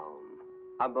crown.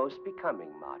 A most becoming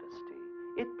modesty.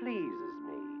 It pleases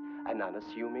me, an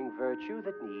unassuming virtue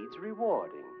that needs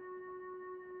rewarding.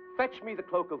 Fetch me the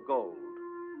cloak of gold.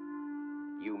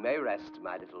 You may rest,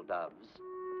 my little doves.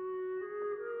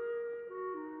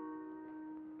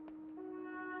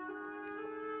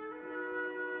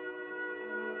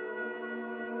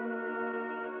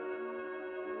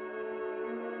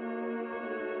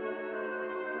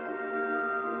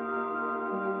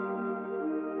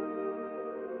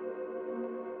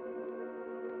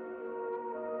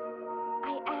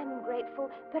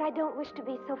 But I don't wish to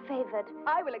be so favored.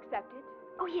 I will accept it.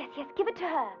 Oh, yes, yes, give it to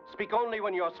her. Speak only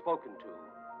when you're spoken to.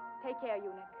 Take care,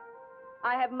 eunuch.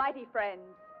 I have mighty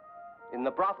friends. In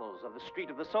the brothels of the Street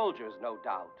of the Soldiers, no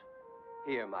doubt.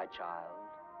 Here, my child,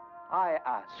 I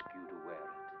ask you to wear it.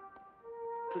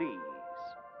 Please.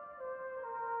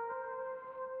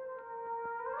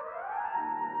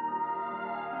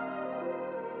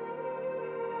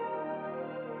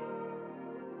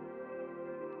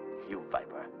 You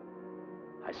viper.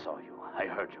 I saw you. I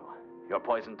heard you. Your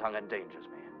poison tongue endangers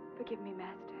me. Forgive me,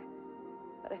 Master,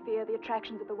 but I fear the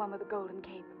attractions of the one with the golden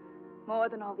cape more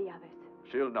than all the others.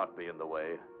 She'll not be in the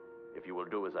way, if you will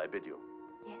do as I bid you.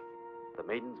 Yes? The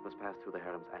maidens must pass through the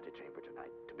harem's antechamber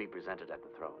tonight to be presented at the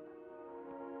throne.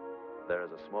 There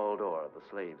is a small door of the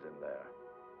slaves in there.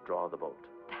 Draw the bolt.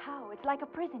 How? It's like a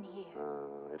prison here.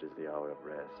 It is the hour of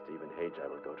rest. Even Hajai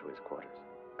will go to his quarters.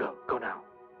 Go now.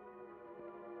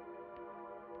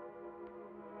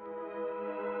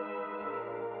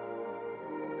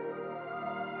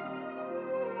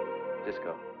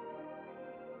 Disco.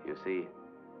 You see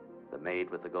the maid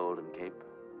with the golden cape?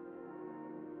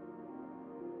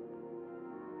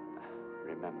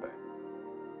 Remember.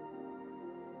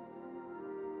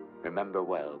 Remember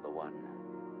well the one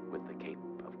with the cape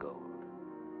of gold.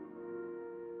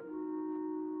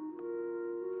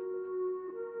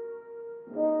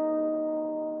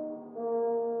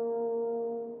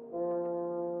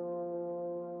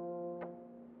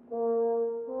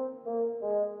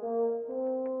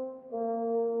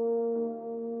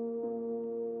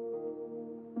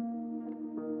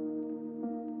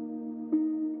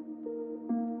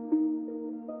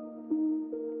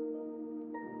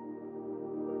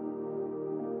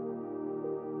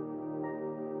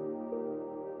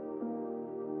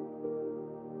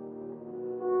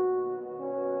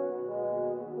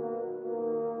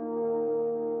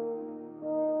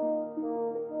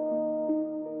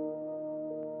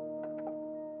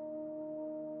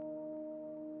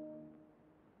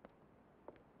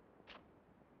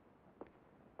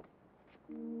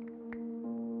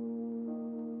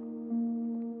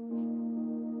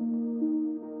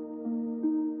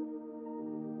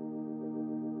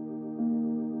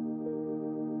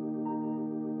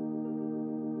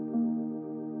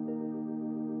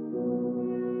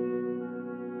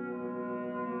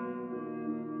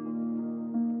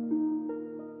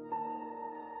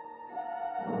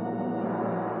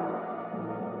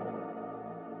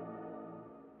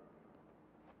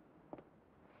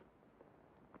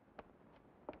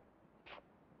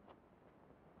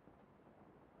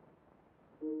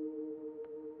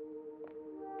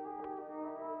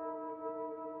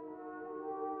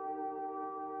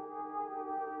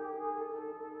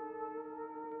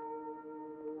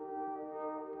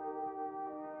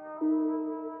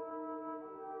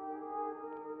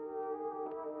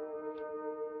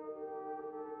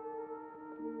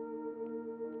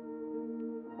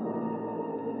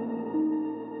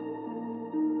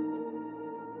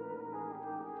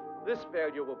 This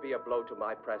failure will be a blow to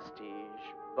my prestige,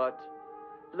 but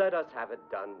let us have it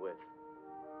done with.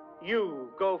 You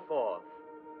go forth.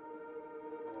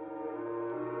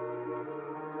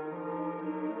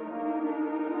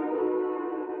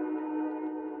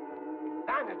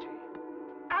 Vanity,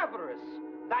 avarice,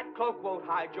 that cloak won't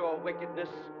hide your wickedness.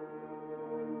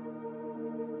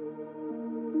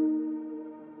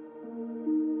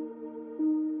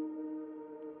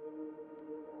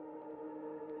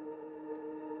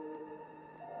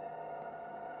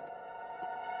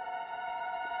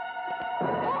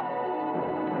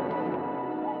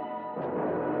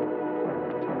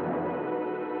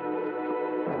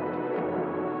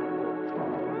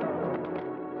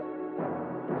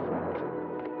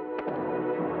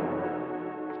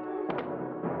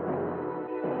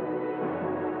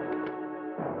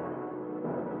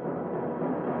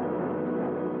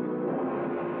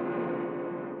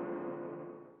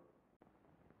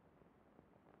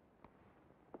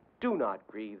 Do not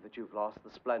grieve that you've lost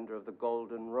the splendor of the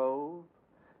golden robe.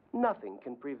 Nothing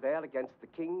can prevail against the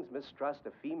king's mistrust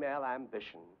of female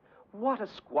ambition. What a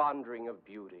squandering of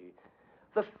beauty.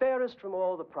 The fairest from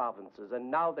all the provinces, and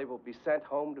now they will be sent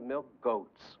home to milk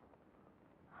goats.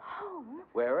 Home?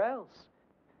 Where else?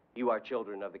 You are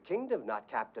children of the kingdom, not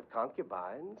captive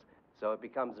concubines, so it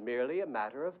becomes merely a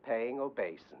matter of paying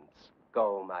obeisance.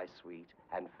 Go, my sweet,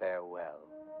 and farewell.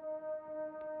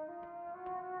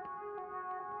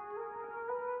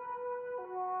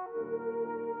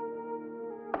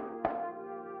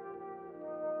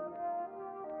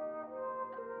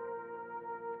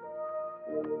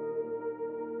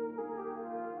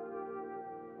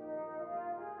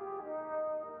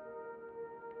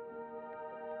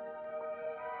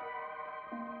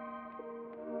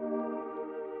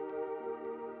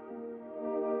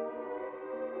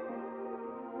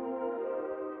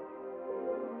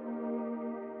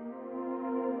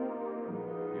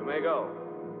 may go.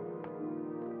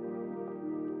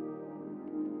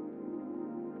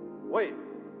 Wait.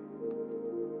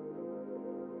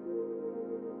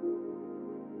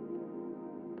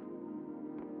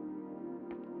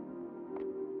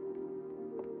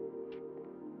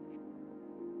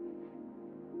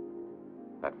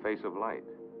 That face of light.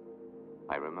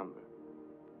 I remember.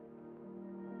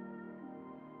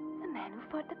 The man who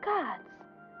fought the gods.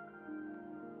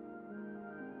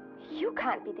 You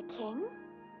can't be the king.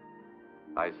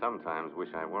 I sometimes wish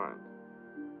I weren't.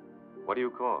 What do you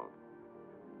call?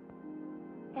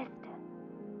 Esther.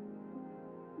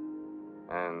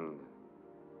 And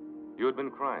you had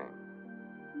been crying.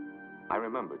 I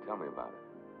remember. Tell me about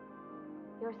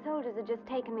it. Your soldiers had just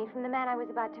taken me from the man I was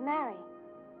about to marry.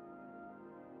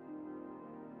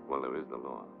 Well, there is the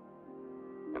law.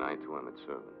 And I, too, am its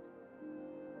servant.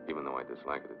 Even though I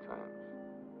dislike it at times.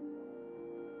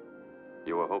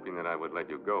 You were hoping that I would let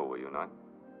you go, were you not?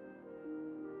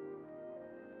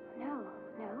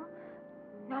 No.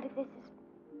 Not if this is...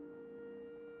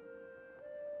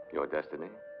 Your destiny?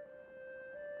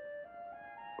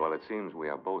 Well, it seems we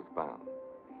are both bound.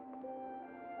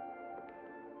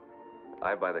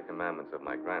 I by the commandments of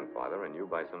my grandfather, and you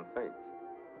by some faith.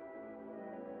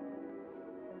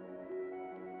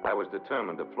 I was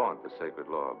determined to flaunt the sacred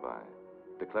law by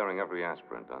declaring every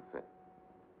aspirant unfit.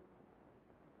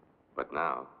 But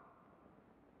now,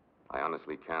 I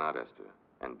honestly cannot, Esther,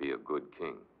 and be a good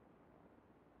king.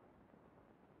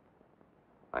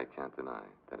 I can't deny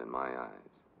that in my eyes,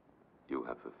 you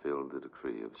have fulfilled the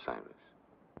decree of Cyrus.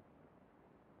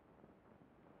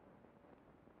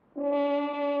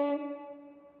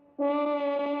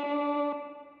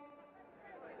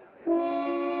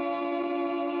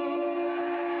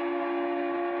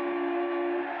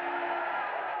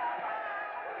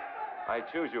 I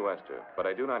choose you, Esther, but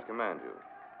I do not command you.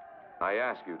 I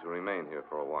ask you to remain here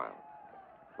for a while.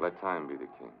 Let time be the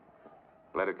king.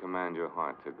 Let it command your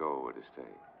heart to go or to stay.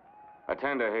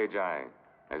 Attend her, Haggai,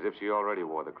 as if she already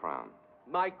wore the crown.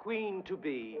 My queen to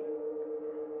be.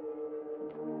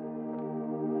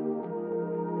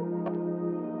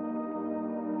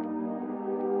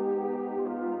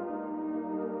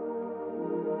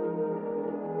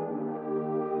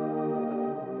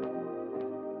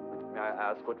 May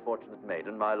I ask what fortunate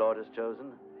maiden my lord has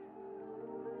chosen?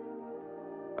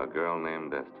 A girl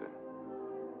named Esther.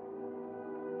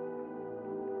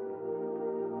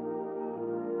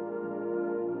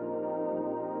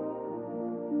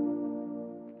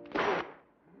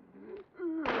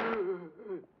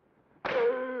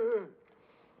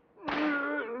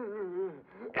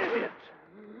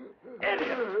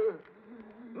 Idiot!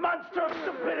 Monster of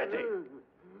stupidity!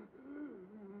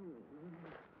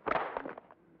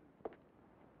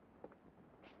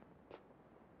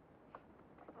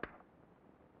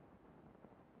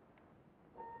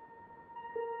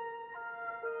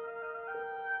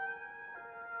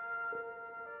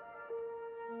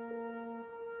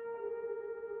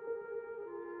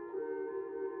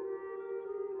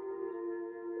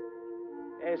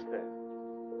 Esther.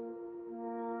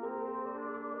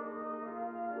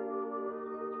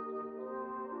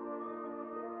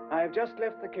 I have just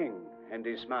left the king, and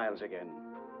he smiles again,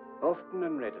 often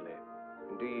and readily.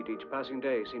 Indeed, each passing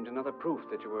day seems another proof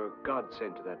that you were God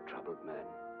sent to that troubled man.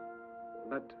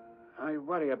 But I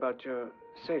worry about your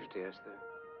safety, Esther.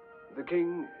 The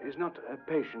king is not a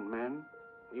patient man.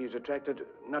 He is attracted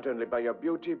not only by your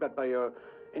beauty, but by your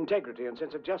integrity and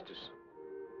sense of justice.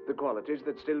 The qualities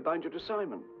that still bind you to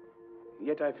Simon.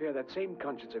 Yet I fear that same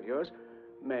conscience of yours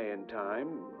may, in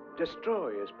time,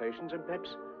 destroy his patience and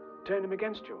perhaps turn him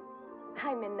against you.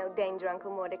 I'm in no danger,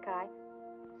 Uncle Mordecai.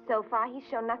 So far, he's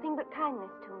shown nothing but kindness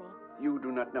to me. You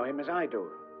do not know him as I do.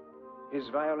 His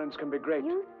violence can be great.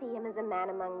 You see him as a man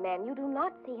among men. You do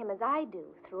not see him as I do,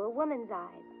 through a woman's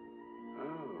eyes.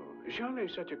 Oh, surely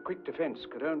such a quick defense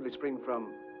could only spring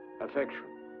from affection.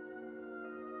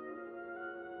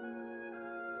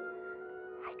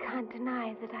 I can't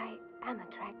deny that I am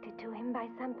attracted to him by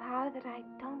some power that I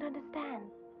don't understand.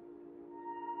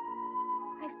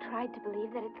 I've tried to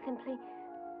believe that it's simply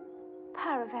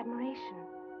power of admiration.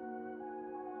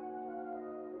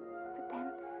 But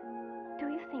then, do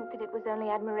you think that it was only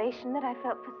admiration that I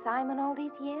felt for Simon all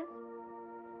these years?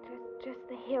 Just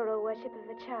the hero worship of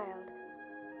a child.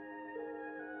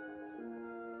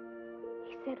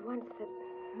 He said once that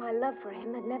my love for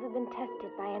him had never been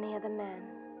tested by any other man.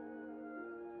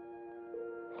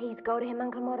 Please go to him,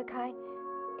 Uncle Mordecai.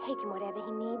 Take him whatever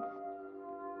he needs.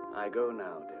 I go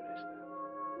now, dear Esther.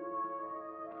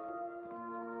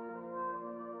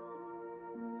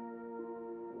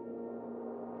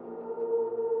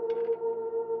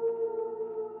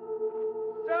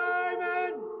 Sir!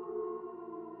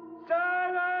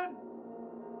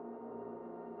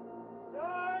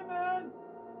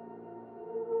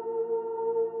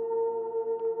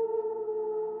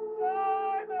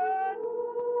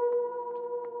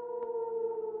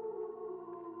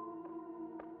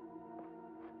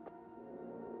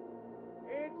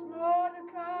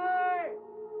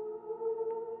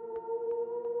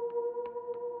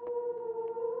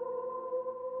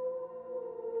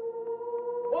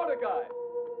 guy.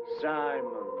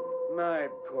 Simon, my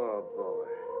poor boy.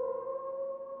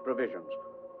 Provisions.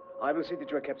 I will see that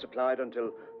you are kept supplied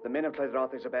until the men of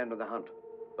Clydrothes abandon the hunt.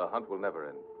 The hunt will never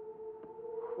end.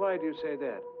 Why do you say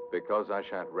that? Because I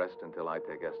shan't rest until I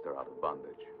take Esther out of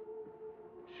bondage.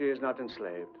 She is not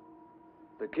enslaved.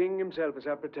 The king himself is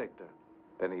our protector.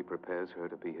 Then he prepares her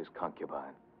to be his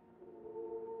concubine.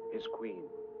 His queen.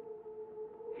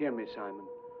 Hear me, Simon.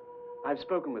 I've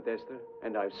spoken with Esther,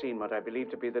 and I've seen what I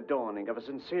believe to be the dawning of a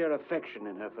sincere affection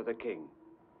in her for the king.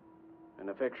 An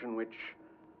affection which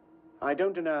I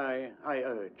don't deny I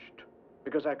urged,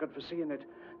 because I could foresee in it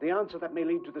the answer that may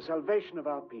lead to the salvation of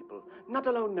our people, not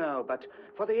alone now, but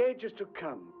for the ages to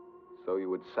come. So you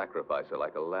would sacrifice her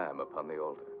like a lamb upon the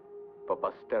altar, for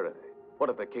posterity. What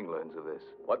if the king learns of this?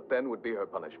 What then would be her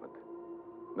punishment?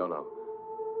 No, no.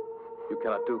 You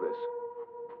cannot do this.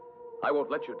 I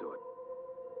won't let you do it.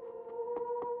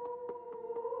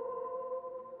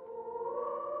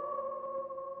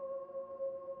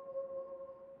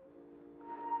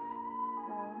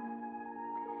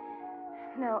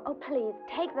 No, oh, please,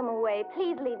 take them away.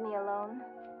 Please leave me alone.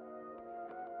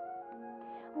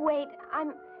 Wait,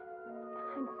 I'm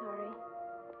sorry.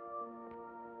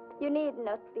 You need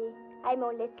not be. I'm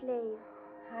only a slave.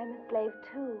 I'm a slave,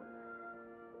 too.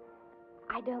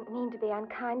 I don't mean to be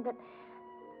unkind, but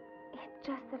it's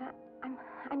just that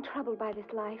I'm troubled by this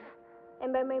life.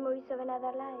 And by memories of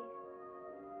another life.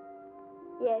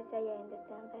 Yes, I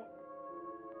understand that.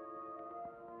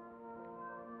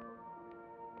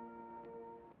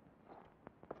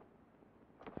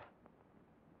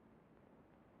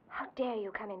 How dare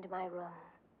you come into my room?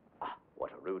 Ah,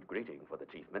 what a rude greeting for the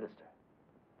chief minister.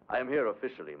 I am here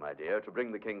officially, my dear, to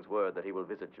bring the king's word that he will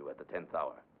visit you at the 10th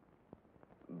hour.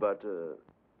 But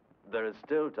there is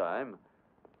still time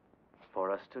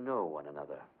for us to know one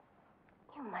another.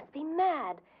 You must be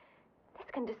mad. This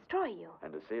can destroy you.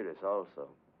 And Ahasuerus also,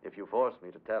 if you force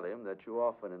me to tell him that you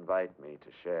often invite me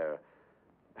to share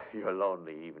your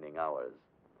lonely evening hours.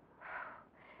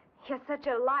 You're such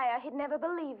a liar, he'd never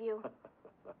believe you.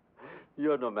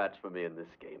 You're no match for me in this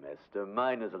game, Esther.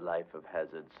 Mine is a life of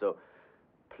hazard, so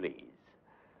please,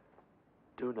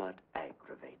 do not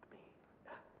aggravate me.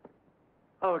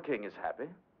 Our king is happy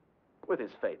with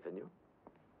his faith in you.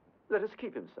 Let us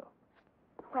keep him so.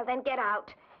 Well, then get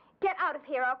out. Get out of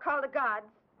here. I'll call the gods.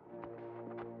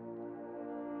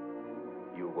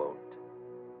 You won't.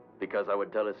 Because I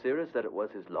would tell Ahasuerus that it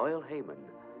was his loyal Haman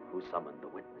who summoned the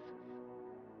witnesses.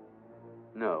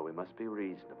 No, we must be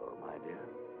reasonable, my dear.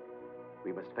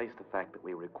 We must face the fact that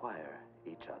we require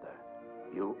each other.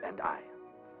 You and I.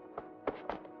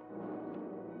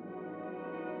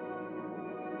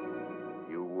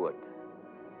 You would.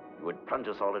 You would plunge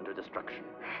us all into destruction.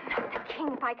 Not the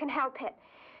king if I can help it.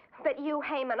 But you,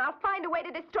 Haman, I'll find a way to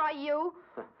destroy you.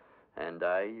 And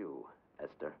I you,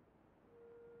 Esther.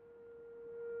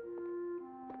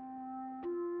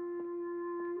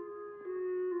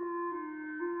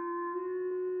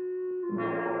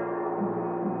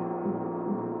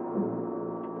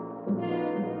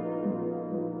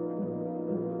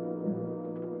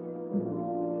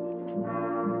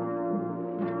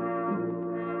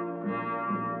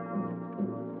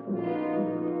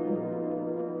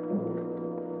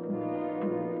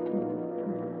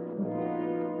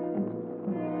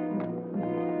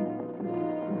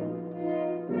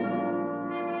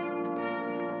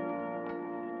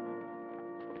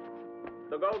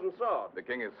 Golden sword. The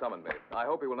king has summoned me. I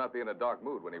hope he will not be in a dark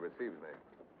mood when he receives me.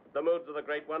 The moods of the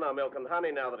Great One are milk and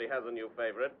honey now that he has a new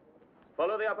favorite.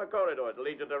 Follow the upper corridor. It'll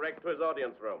lead you direct to his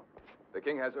audience room. The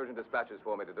king has urgent dispatches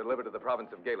for me to deliver to the province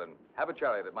of Galen. Have a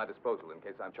chariot at my disposal in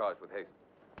case I'm charged with haste.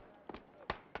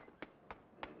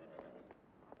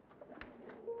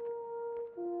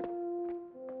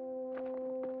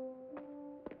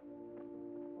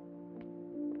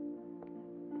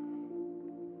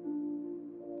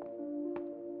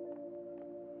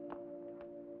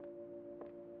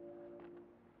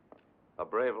 A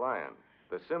brave lion,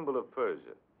 the symbol of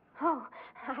Persia. Oh,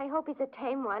 I hope he's a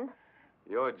tame one.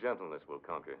 Your gentleness will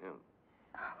conquer him.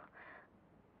 Oh.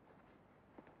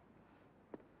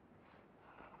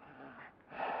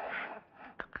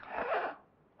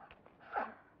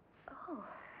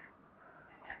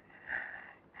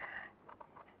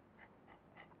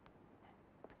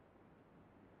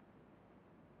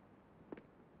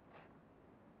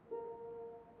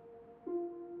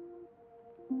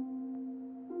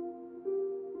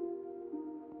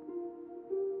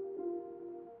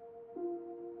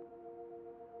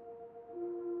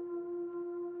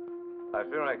 I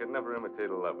fear I could never imitate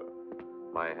a lover.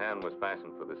 My hand was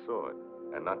fashioned for the sword,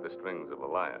 and not the strings of a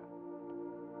lyre.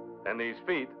 And these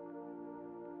feet,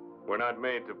 We're not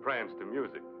made to prance to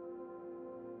music.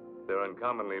 They're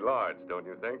uncommonly large, don't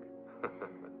you think?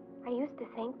 I used to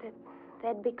think that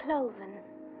they'd be cloven,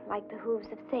 like the hooves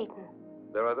of Satan.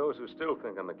 There are those who still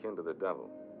think I'm akin to the devil.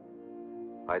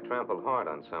 I trampled hard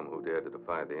on some who dared to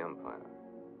defy the Empire.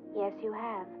 Yes, you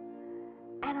have.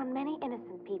 And on many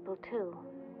innocent people, too,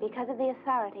 because of the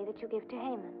authority that you give to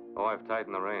Haman. Oh, I've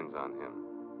tightened the reins on him,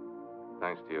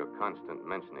 thanks to your constant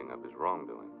mentioning of his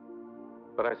wrongdoing.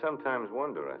 But I sometimes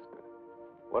wonder, Esther,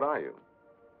 what are you?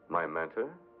 My mentor?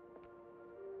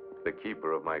 The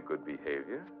keeper of my good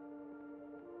behavior?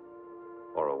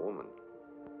 Or a woman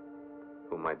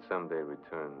who might someday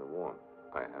return the warmth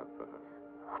I have for her?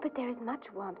 Oh, but there is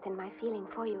much warmth in my feeling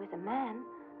for you as a man.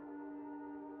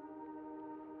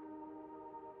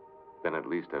 Then at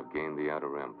least I've gained the outer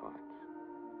ramparts,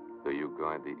 though you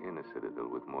guard the inner citadel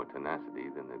with more tenacity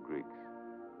than the Greeks.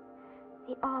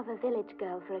 The awe of a village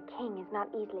girl for a king is not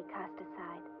easily cast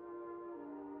aside.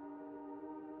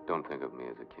 Don't think of me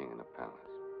as a king in a palace,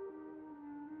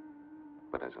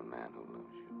 but as a man who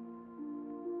loves you.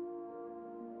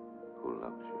 Who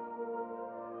loves you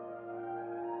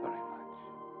very much.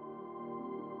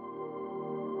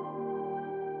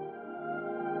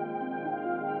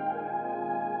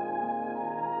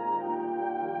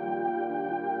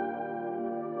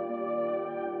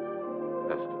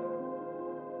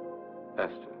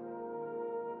 Esther,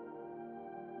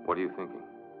 what are you thinking?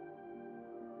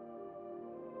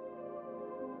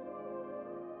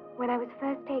 When I was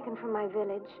first taken from my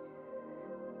village,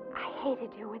 I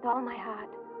hated you with all my heart.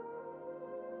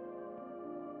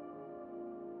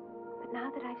 But now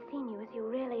that I've seen you as you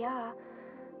really are,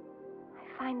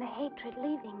 I find the hatred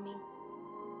leaving me.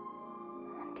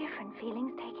 Different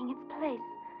feelings taking its place.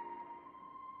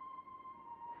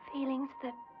 Feelings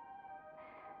that,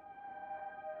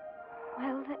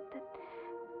 well, that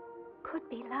could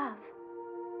be love.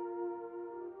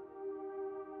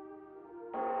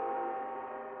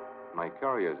 My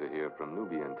couriers are here from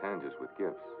Nubia and Tangiers with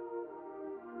gifts.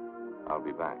 I'll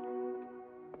be back.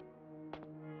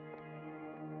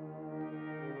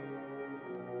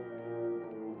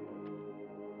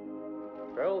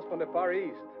 Pearls from the Far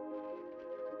East.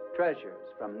 Treasures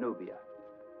from Nubia.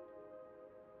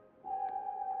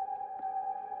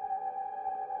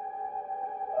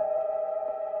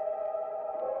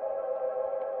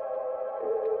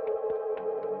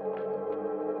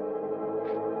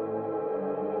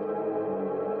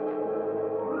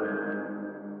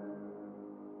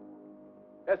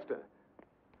 Esther.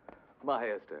 My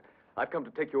Esther, I've come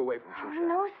to take you away from Shushan. Oh,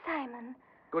 no, Simon.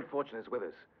 Good fortune is with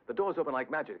us. The doors open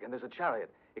like magic, and there's a chariot.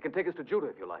 It can take us to Judah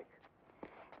if you like.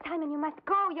 Simon, you must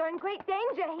go. You're in great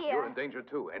danger here. You're in danger,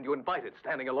 too, and you invited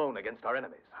standing alone against our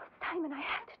enemies. Oh, Simon, I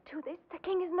have to do this. The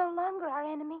king is no longer our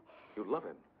enemy. You love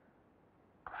him.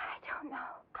 I don't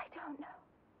know. I don't know.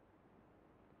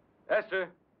 Esther!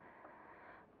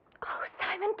 Oh,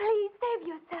 Simon, please, save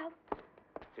yourself.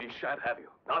 He shan't have you.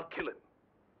 I'll kill him.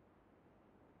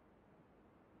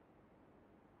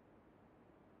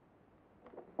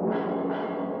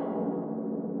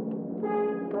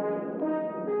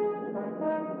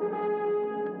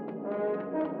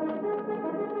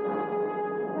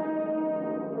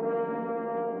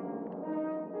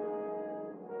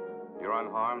 You're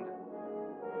unharmed?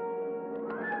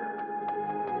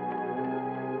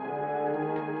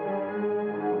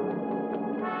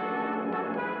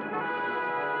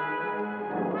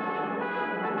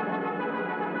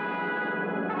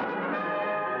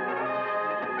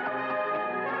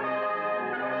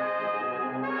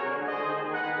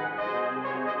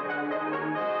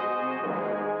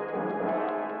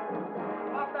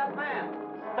 Stop that man!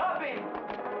 Stop him!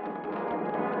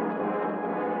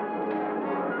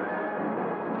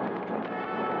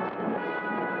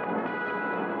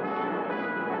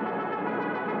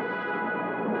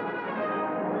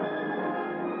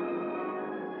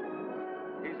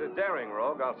 He's a daring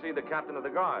rogue. I'll see the captain of the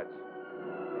guards.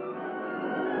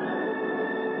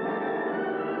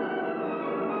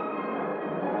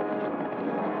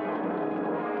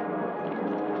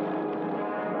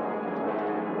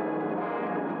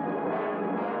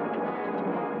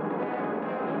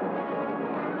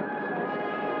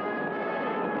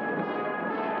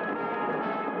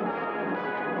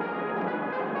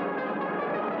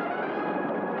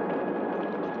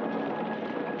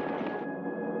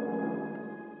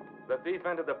 The thief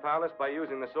entered the palace by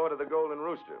using the sword of the Golden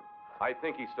Rooster. I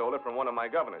think he stole it from one of my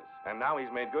governors, and now he's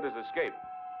made good his escape.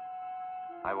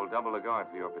 I will double the guard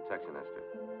for your protection, Esther.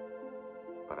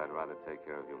 But I'd rather take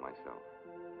care of you myself.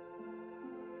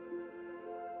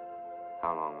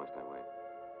 How long must I wait?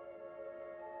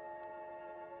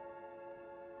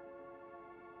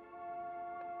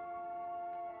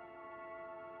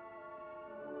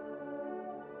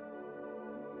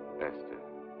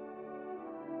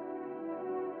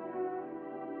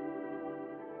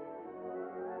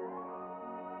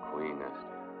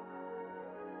 Esther.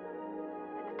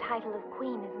 But the title of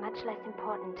queen is much less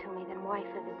important to me than wife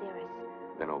of Ahasuerus.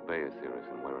 Then obey Ahasuerus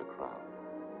and wear a crown.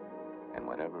 And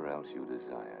whatever else you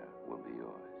desire will be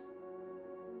yours.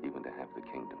 Even to have the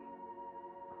kingdom.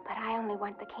 But I only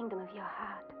want the kingdom of your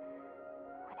heart.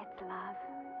 With its love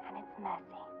and its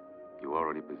mercy. You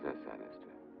already possess that,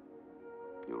 Esther.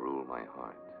 You rule my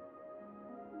heart.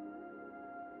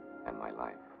 And my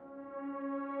life.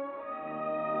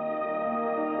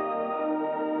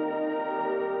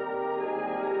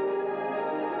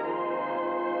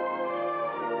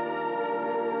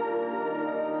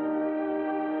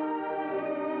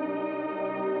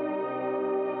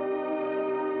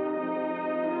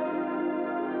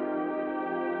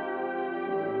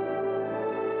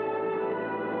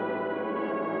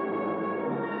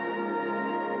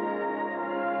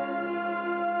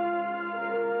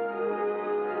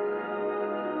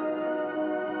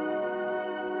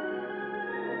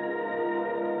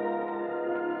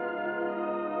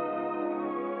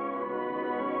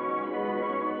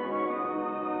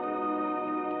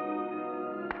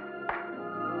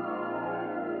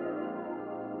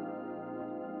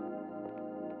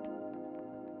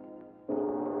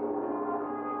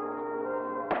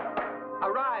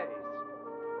 Arise!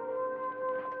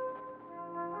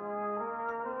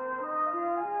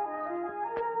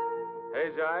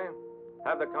 Haggai,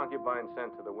 have the concubine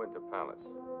sent to the Winter Palace.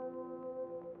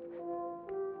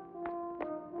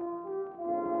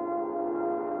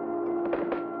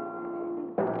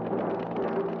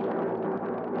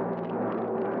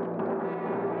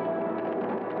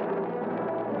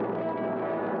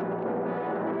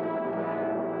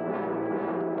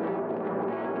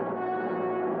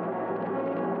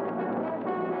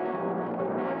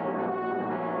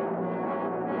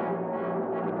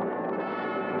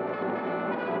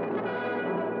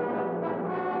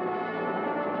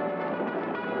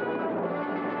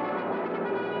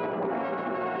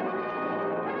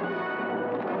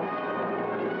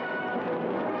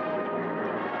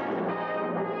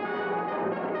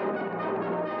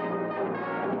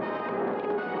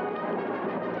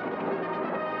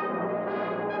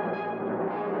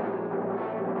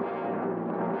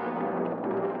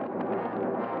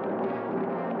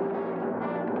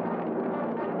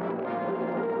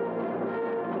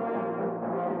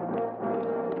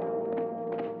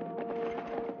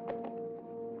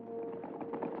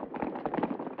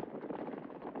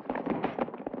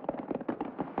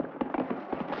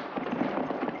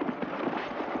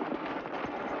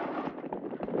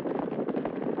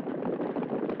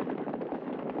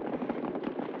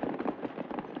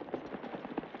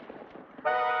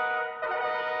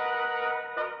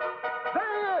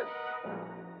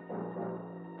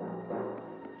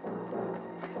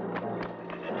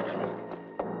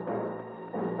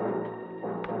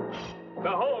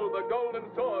 Behold the golden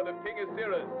sword of King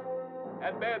Ahasuerus,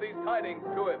 and bear these tidings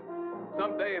to him.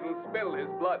 Someday it'll spill his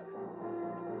blood.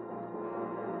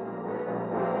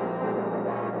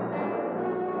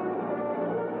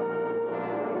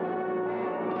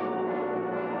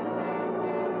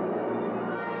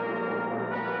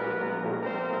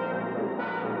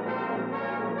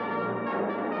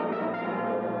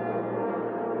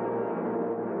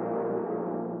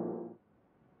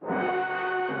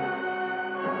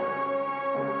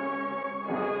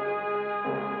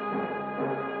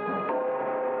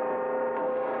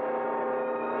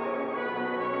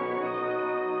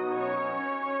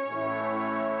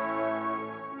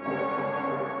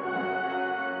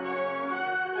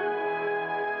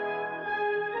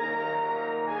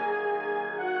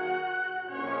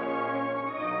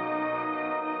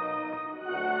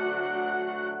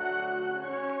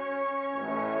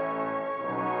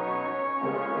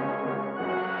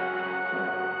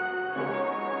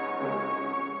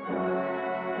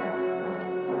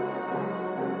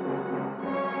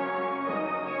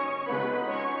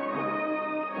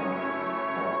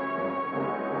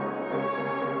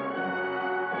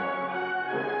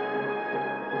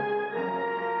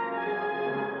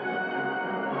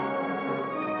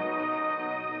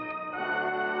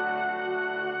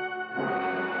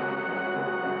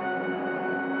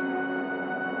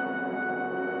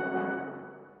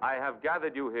 I have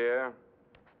gathered you here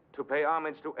to pay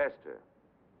homage to Esther,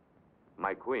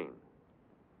 my queen.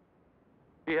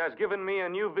 She has given me a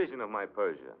new vision of my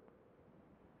Persia,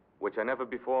 which I never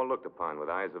before looked upon with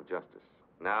eyes of justice.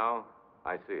 Now,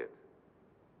 I see it.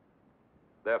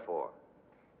 Therefore,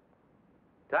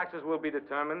 taxes will be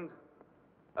determined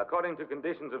according to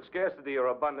conditions of scarcity or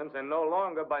abundance and no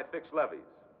longer by fixed levies.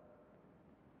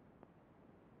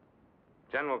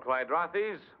 General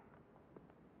Clydrothes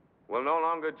will no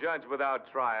longer judge without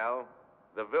trial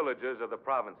the villagers of the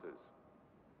provinces.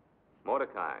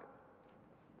 Mordecai,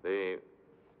 the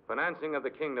financing of the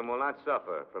kingdom will not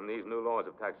suffer from these new laws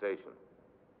of taxation.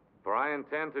 For I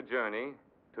intend to journey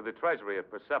to the treasury of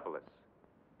Persepolis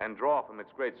and draw from its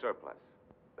great surplus.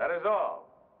 That is all.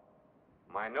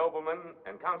 My noblemen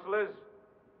and counselors,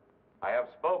 I have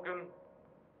spoken,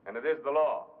 and it is the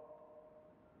law.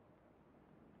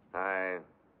 I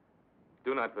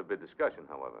do not forbid discussion,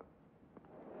 however.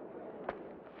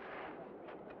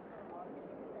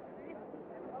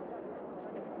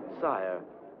 Sire,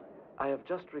 I have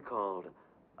just recalled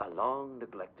a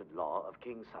long-neglected law of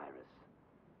King Cyrus,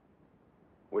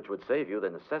 which would save you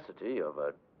the necessity of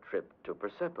a trip to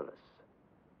Persepolis.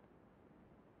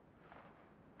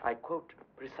 I quote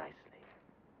precisely.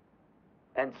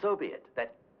 And so be it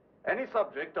that any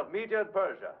subject of Media and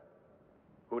Persia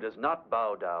who does not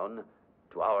bow down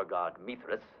to our god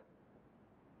Mithras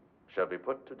shall be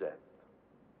put to death,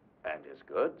 and his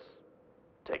goods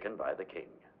taken by the king.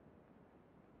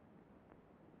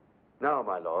 Now,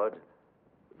 my lord,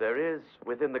 there is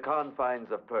within the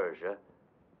confines of Persia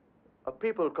a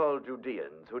people called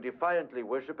Judeans who defiantly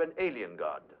worship an alien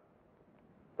god.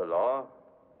 The law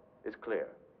is clear.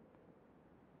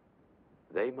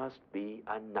 They must be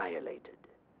annihilated.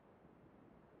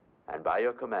 And by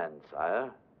your command,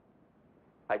 sire,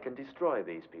 I can destroy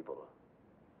these people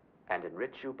and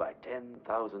enrich you by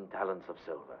 10,000 talents of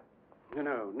silver.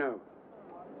 No.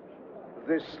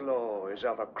 This law is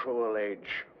of a cruel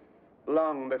age.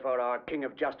 Long before our King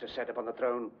of Justice sat upon the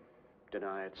throne.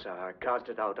 Deny it, sire. Cast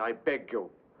it out, I beg you.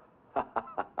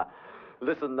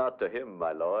 Listen not to him,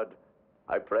 my lord,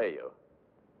 I pray you.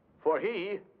 For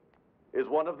he is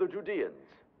one of the Judeans.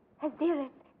 Ahasuerus.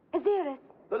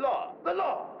 The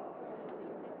law!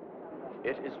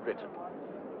 It is written,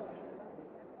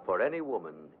 for any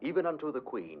woman, even unto the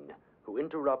queen, who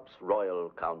interrupts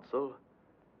royal counsel,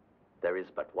 there is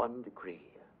but one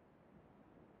decree,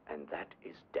 and that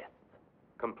is death.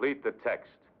 Complete the text.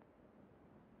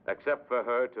 Except for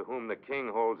her to whom the king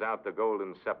holds out the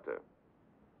golden scepter.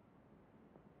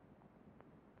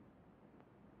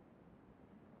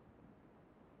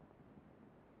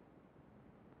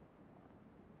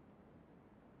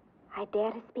 I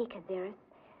dare to speak, Ahasuerus,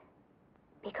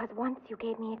 because once you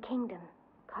gave me a kingdom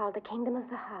called the Kingdom of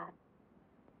the Heart.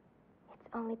 Its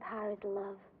only power is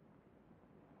love.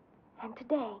 And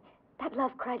today, that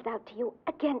love cries out to you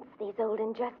against these old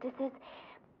injustices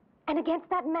and against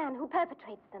that man who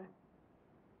perpetrates them.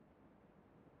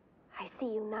 I see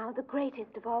you now, the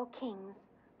greatest of all kings.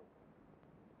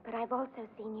 But I've also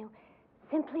seen you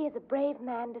simply as a brave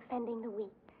man defending the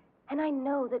weak. And I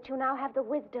know that you now have the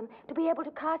wisdom to be able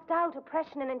to cast out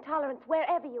oppression and intolerance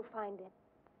wherever you find it.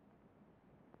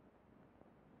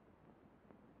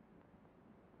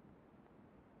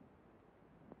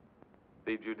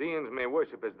 The Judeans may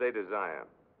worship as they desire.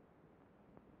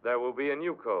 There will be a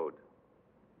new code.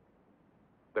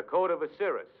 The Code of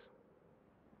Ahasuerus.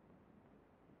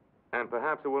 And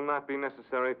perhaps it will not be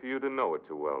necessary for you to know it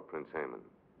too well, Prince Haman.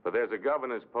 For there's a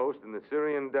governor's post in the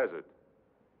Syrian desert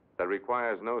that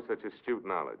requires no such astute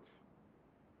knowledge.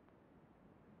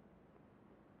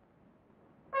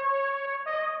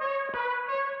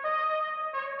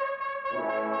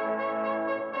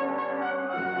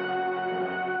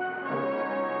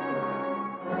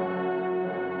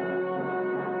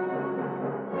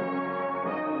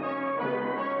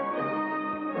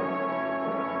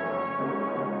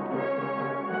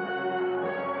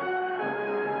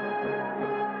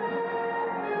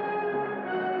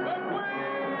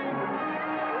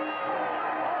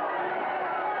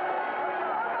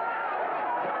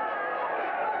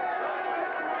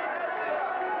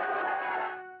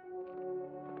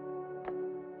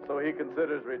 So he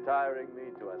considers retiring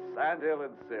me to a sandhill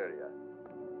in Syria.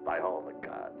 By all the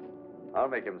gods. I'll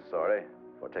make him sorry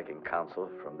for taking counsel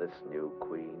from this new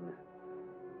queen.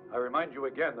 I remind you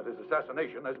again that his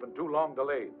assassination has been too long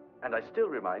delayed. And I still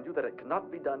remind you that it cannot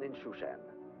be done in Shushan.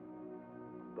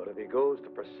 But if he goes to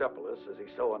Persepolis, as he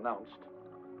so announced...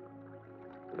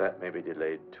 That may be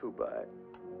delayed too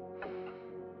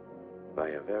by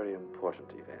a very important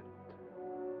event.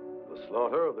 The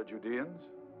slaughter of the Judeans?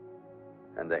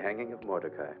 And the hanging of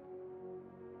Mordecai.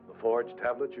 The forged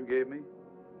tablets you gave me?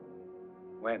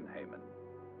 When, Haman?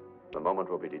 The moment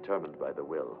will be determined by the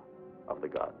will of the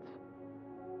gods.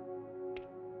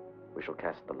 We shall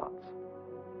cast the lots.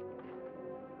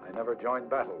 I never joined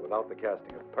battle without the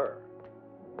casting of pur.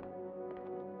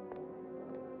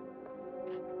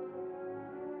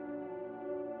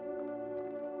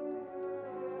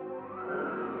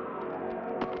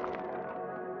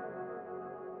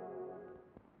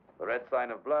 The red sign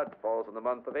of blood falls in the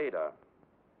month of Adar.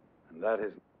 And that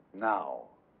is now.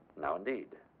 Now, indeed.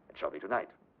 It shall be tonight.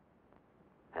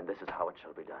 And this is how it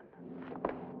shall be done.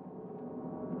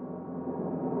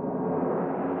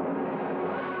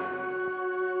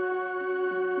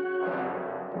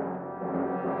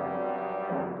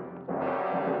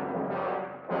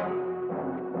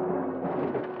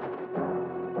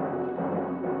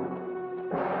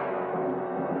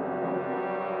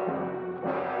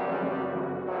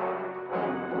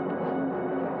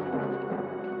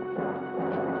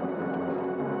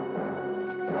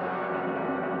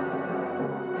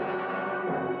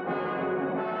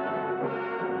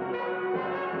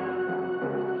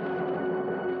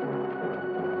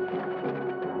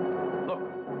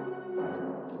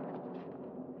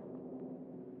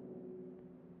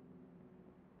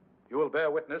 You will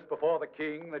bear witness before the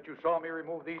king that you saw me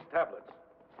remove these tablets,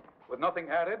 with nothing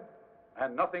added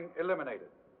and nothing eliminated.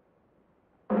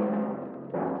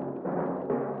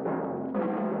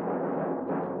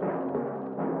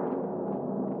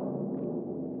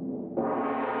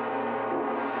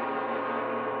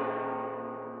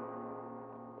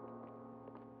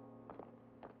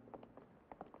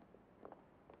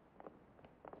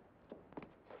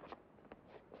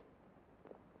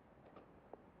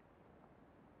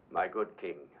 My good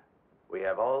king, we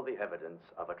have all the evidence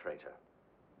of a traitor.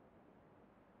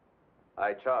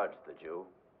 I charged the Jew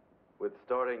with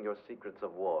storing your secrets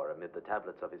of war amid the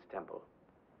tablets of his temple,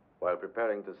 while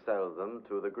preparing to sell them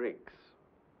to the Greeks.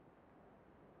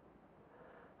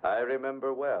 I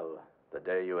remember well the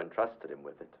day you entrusted him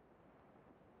with it.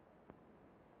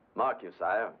 Mark you,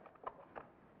 sire,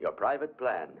 your private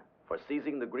plan for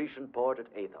seizing the Grecian port at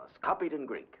Athos, copied in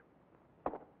Greek.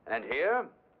 And here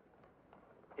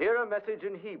a message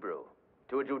in Hebrew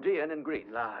to a Judean in Greece.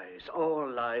 Lies, all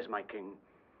lies, my king.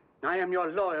 I am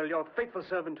your loyal, your faithful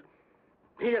servant.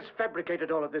 He has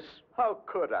fabricated all of this. How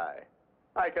could I?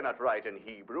 I cannot write in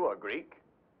Hebrew or Greek.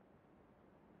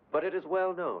 But it is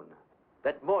well known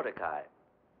that Mordecai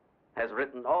has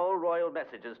written all royal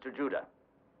messages to Judah,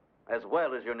 as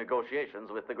well as your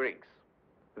negotiations with the Greeks.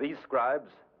 These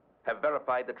scribes have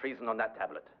verified the treason on that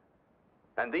tablet.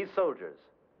 And these soldiers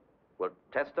will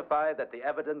testify that the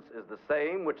evidence is the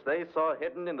same which they saw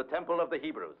hidden in the temple of the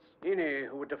Hebrews. Any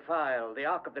who would defile the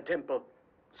ark of the temple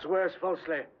swears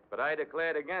falsely. But I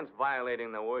declared against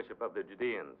violating the worship of the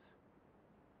Judeans.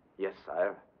 Yes,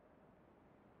 sire.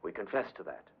 We confess to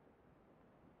that.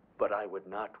 But I would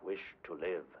not wish to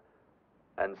live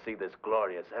and see this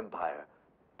glorious empire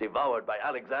devoured by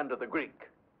Alexander the Greek.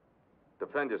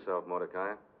 Defend yourself,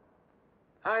 Mordecai.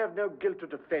 I have no guilt to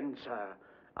defend, sire.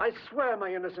 I swear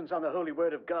my innocence on the holy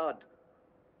word of God.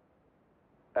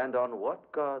 And on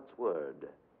what God's word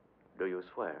do you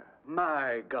swear?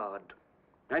 My God.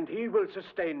 And he will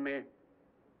sustain me.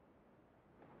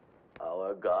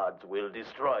 Our gods will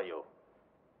destroy you.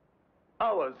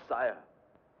 Ours, sire.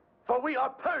 For we are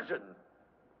Persian.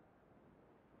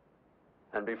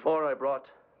 And before I brought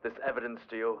this evidence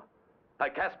to you, I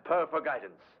cast Pur for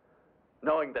guidance,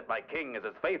 knowing that my king is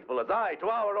as faithful as I to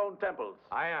our own temples.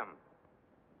 I am.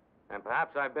 And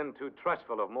perhaps I've been too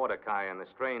trustful of Mordecai and the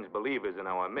strange believers in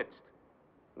our midst.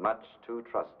 Much too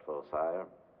trustful, sire.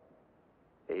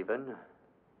 Even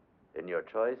in your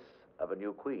choice of a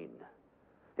new queen.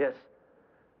 Yes,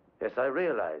 I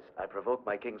realize I provoke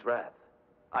my king's wrath.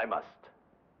 I must,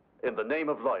 in the name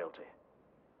of loyalty.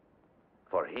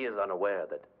 For he is unaware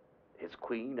that his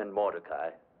queen and Mordecai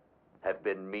have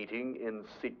been meeting in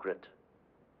secret.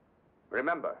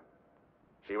 Remember,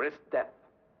 she risked death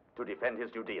to defend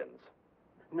his Judeans.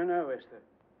 No, Esther.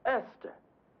 Esther.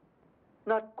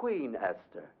 Not Queen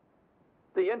Esther.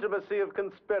 The intimacy of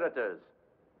conspirators.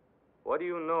 What do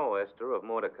you know, Esther, of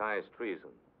Mordecai's treason?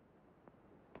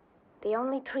 The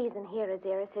only treason here,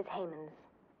 Ahasuerus, is Haman's.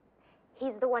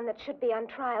 He's the one that should be on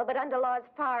trial, but under laws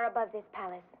far above this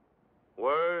palace.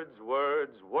 Words,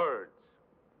 words, words.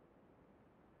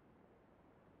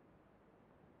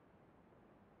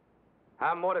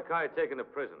 Have Mordecai taken to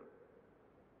prison.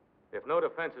 If no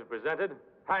defense is presented,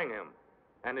 hang him,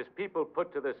 and his people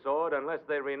put to the sword unless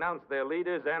they renounce their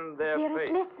leaders and their Ahasuerus,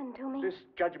 faith. listen to me. This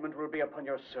judgment will be upon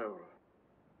your soul.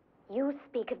 You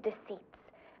speak of deceits.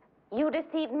 You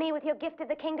deceived me with your gift of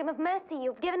the kingdom of mercy.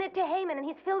 You've given it to Haman, and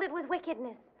he's filled it with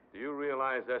wickedness. Do you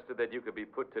realize, Esther, that you could be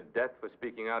put to death for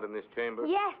speaking out in this chamber?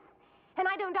 Yes, and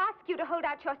I don't ask you to hold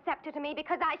out your scepter to me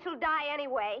because I shall die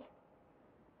anyway.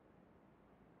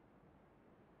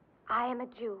 I am a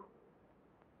Jew.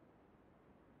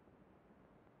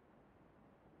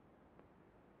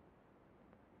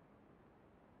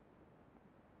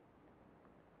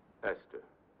 Esther.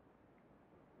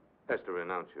 Esther,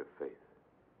 renounce your faith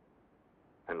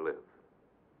and live.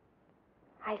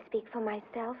 I speak for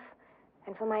myself,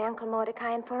 and for my Uncle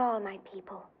Mordecai and for all my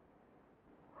people.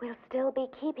 We'll still be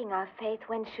keeping our faith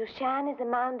when Shushan is a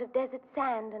mound of desert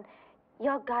sand and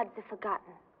your gods are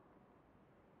forgotten.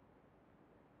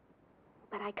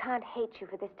 But I can't hate you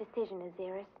for this decision,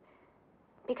 Ahasuerus,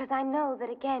 because I know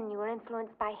that again you were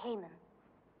influenced by Haman.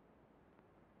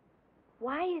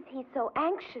 Why is he so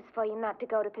anxious for you not to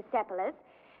go to Persepolis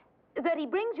that he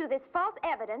brings you this false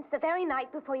evidence the very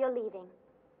night before you're leaving?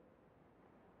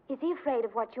 Is he afraid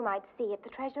of what you might see at the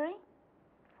treasury?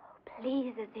 Oh,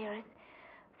 please, Ahasuerus,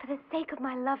 for the sake of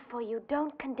my love for you,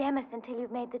 don't condemn us until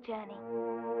you've made the journey.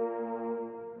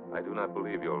 I do not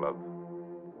believe your love.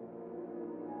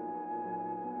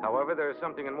 However, there is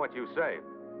something in what you say.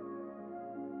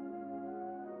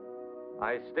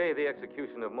 I stay the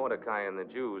execution of Mordecai and the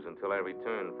Jews until I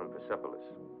return from Persepolis.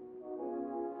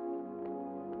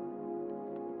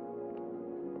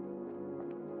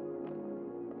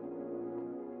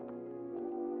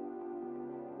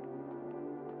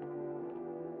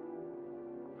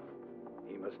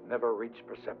 He must never reach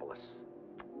Persepolis.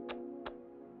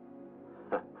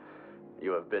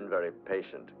 You have been very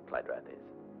patient, Clydrates.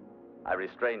 I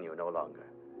restrain you no longer,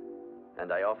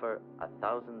 and I offer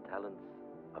 1,000 talents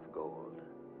of gold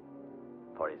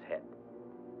for his head.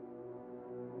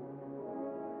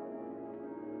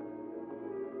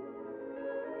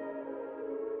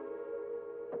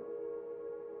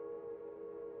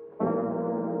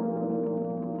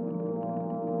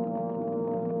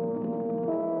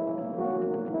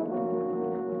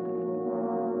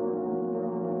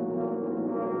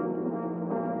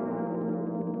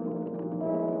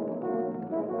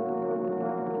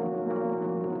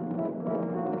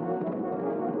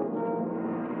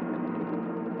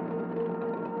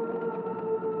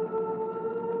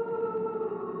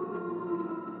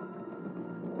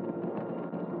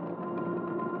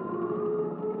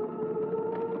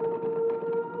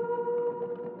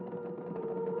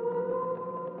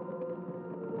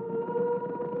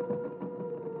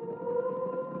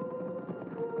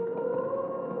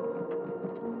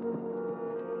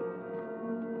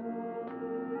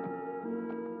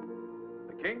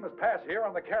 Pass here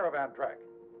on the caravan track.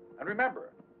 And remember,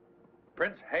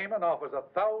 Prince Haman offers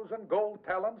 1,000 gold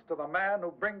talents to the man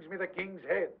who brings me the king's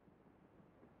head.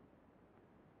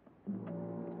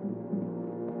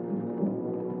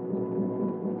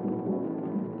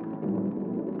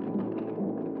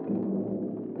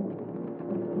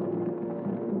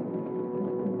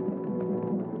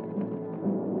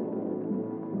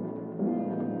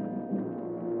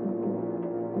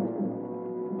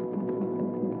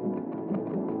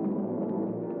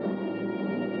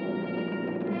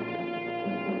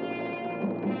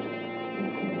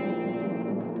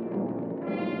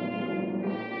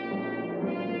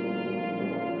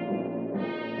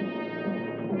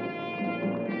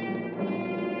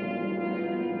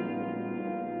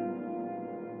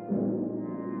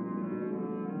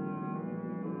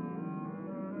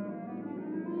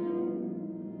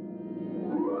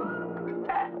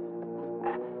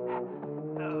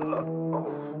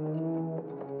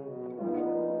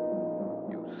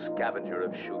 Scavenger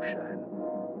of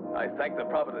Shushan. I thank the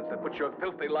Providence that put your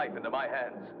filthy life into my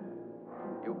hands.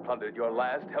 You plundered your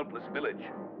last helpless village.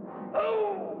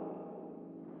 Oh!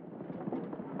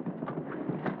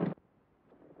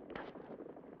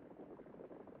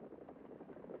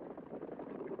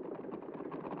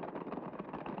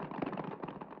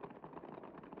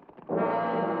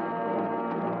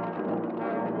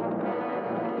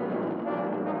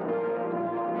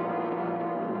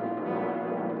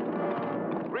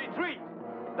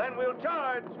 Then we'll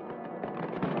charge.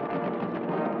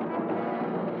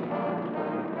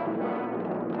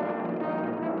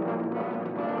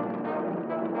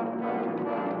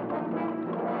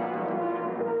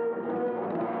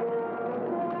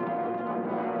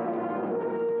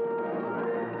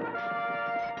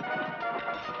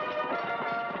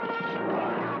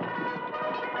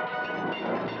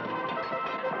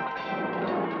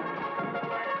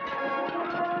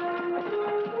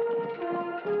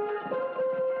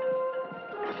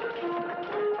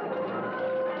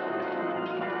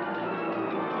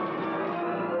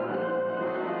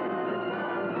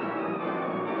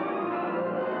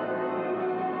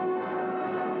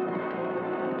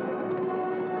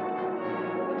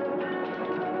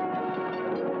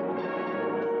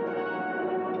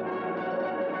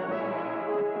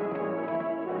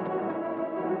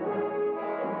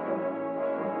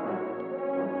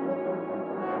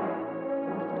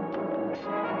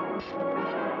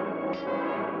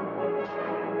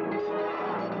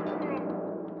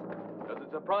 Does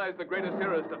it surprise the great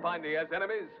Ahasuerus to find he has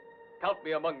enemies? Count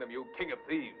me among them, you king of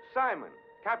thieves. Simon,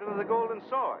 captain of the Golden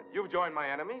Sword. You've joined my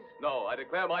enemies. No, I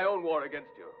declare my own war against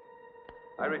you.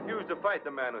 I refuse to fight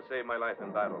the man who saved my life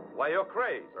in battle. Why, you're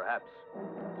crazed. Perhaps.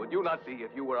 Would you not be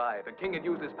if you were I? The king had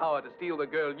used his power to steal the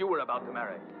girl you were about to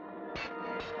marry.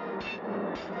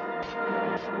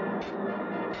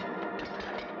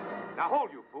 Now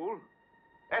hold, you fool.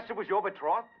 Esther was your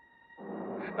betrothed?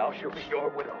 Now she'll be your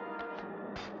widow.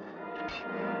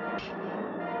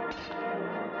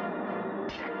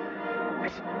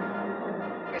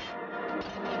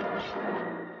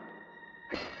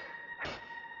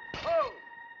 Oh!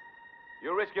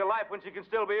 You risk your life when she can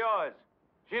still be yours.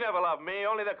 She never loved me,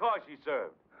 only the cause she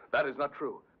served. That is not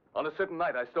true. On a certain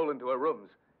night, I stole into her rooms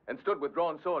and stood with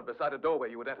drawn sword beside a doorway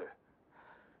you would enter.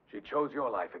 She chose your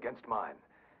life against mine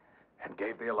and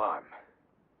gave the alarm.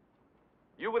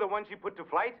 You were the one she put to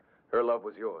flight? Her love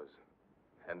was yours,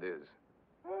 and is.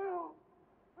 Help!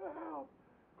 Help!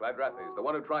 Clyde the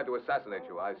one who tried to assassinate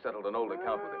you. I settled an old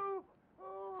account with him.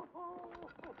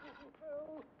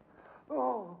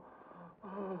 Oh,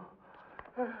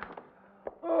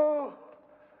 oh,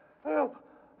 help,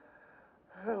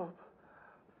 help.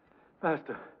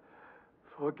 Master,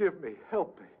 forgive me,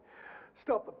 help me.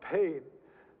 Stop the pain.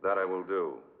 That I will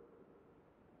do.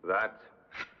 That,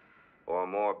 or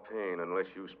more pain, unless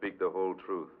you speak the whole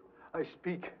truth. I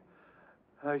speak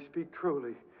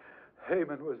truly.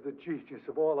 Haman was the genius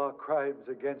of all our crimes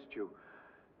against you.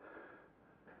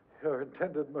 Your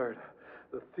intended murder,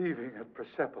 the thieving at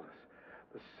Persepolis,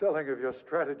 the selling of your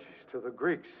strategies to the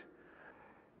Greeks.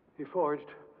 He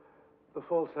forged the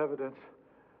false evidence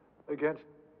against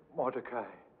Mordecai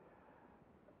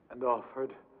and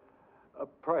offered a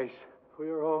price for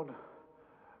your own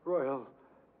royal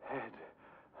head.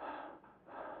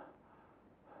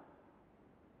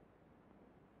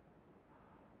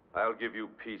 I'll give you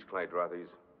peace, Clyde.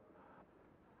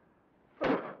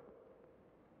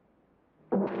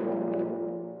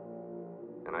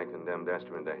 And I condemned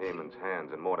Esther into Haman's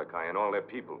hands and Mordecai and all their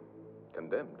people.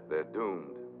 Condemned? They're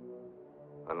doomed.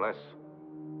 Unless...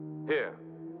 Here,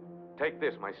 take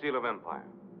this, my seal of empire.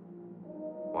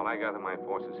 While I gather my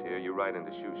forces here, you ride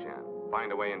into Shushan,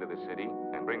 find a way into the city,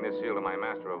 and bring this seal to my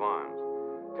master of arms.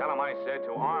 Tell him I said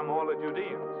to arm all the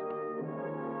Judeans.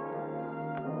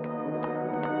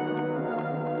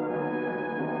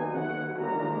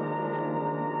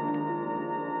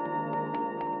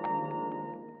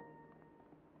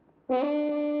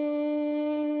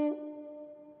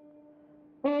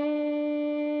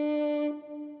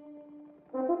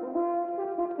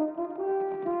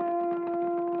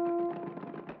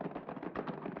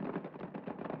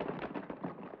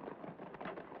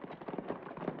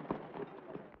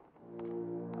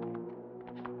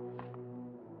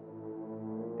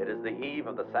 It is the eve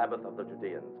of the Sabbath of the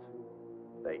Judeans.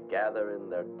 They gather in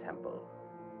their temple.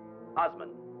 Osman,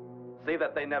 see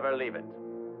that they never leave it.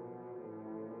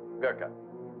 Gurkha,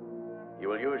 you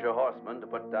will use your horsemen to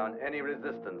put down any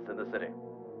resistance in the city.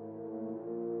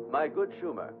 My good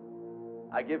Schumer,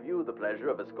 I give you the pleasure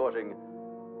of escorting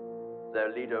their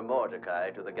leader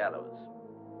Mordecai to the gallows.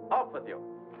 Off with you.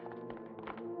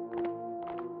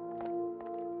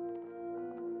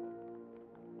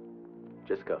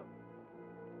 Gisco.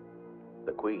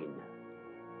 The Queen.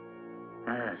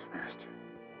 Yes, Master.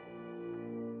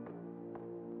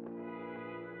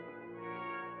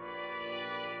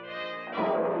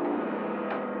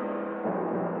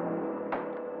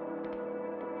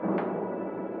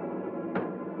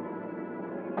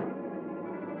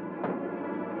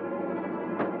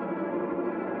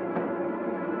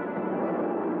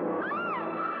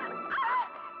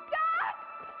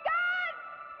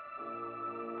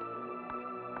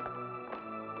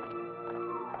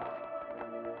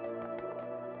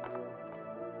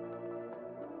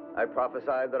 I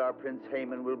prophesied that our Prince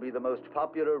Haman will be the most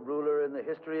popular ruler in the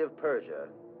history of Persia.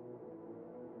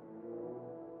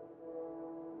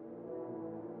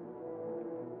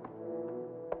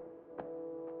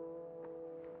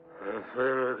 I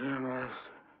fail again, Master.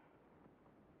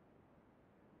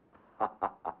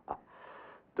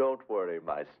 Don't worry,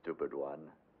 my stupid one.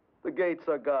 The gates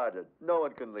are guarded. No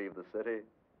one can leave the city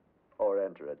or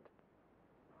enter it.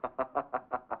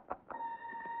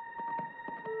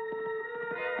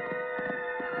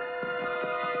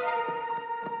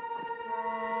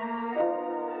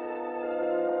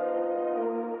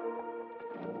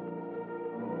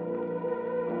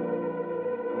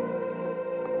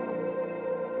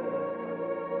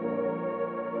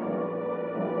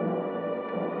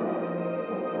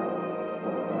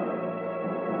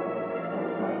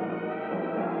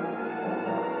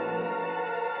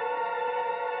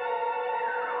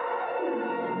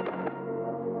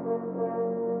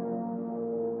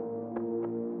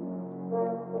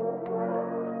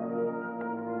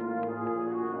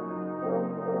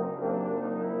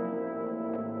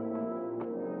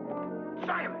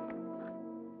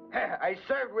 I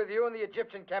served with you in the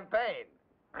Egyptian campaign.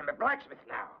 I'm a blacksmith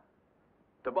now.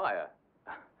 Tobiah,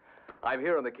 I'm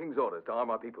here on the king's orders to arm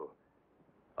our people.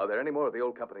 Are there any more of the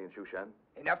old company in Shushan?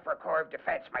 Enough for a corps of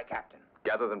defense, my captain.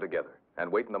 Gather them together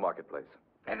and wait in the marketplace.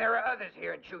 And there are others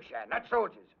here in Shushan, not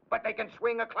soldiers, but they can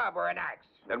swing a club or an axe.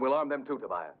 Then we'll arm them too,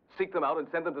 Tobiah. Seek them out and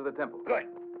send them to the temple. Good.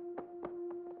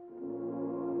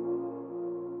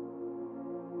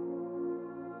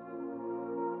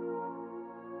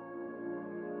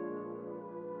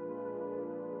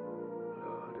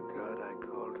 Lord God, I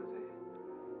call to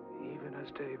thee, even as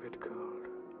David called.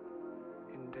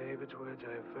 In David's words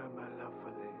I affirm my love for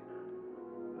thee.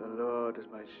 The Lord is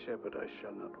my shepherd, I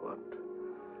shall not want.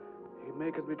 He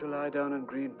maketh me to lie down in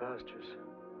green pastures.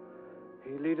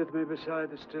 He leadeth me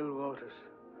beside the still waters.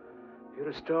 He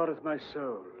restoreth my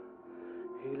soul.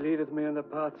 He leadeth me in the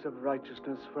paths of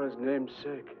righteousness for his name's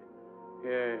sake.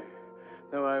 Yea,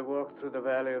 though I walk through the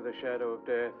valley of the shadow of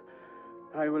death,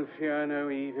 I will fear no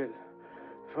evil,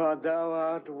 for thou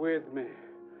art with me.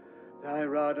 Thy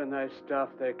rod and thy staff,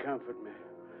 they comfort me.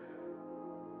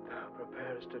 Thou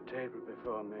preparest a table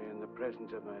before me in the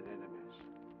presence of mine enemies.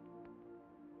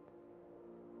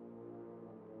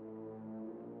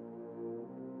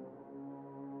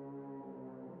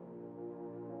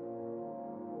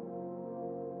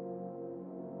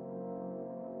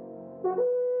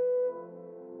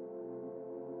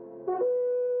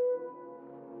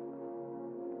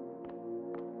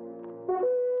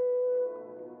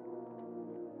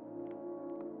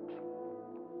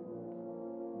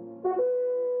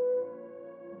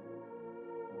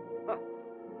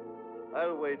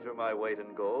 I'll wager my weight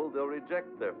in gold they'll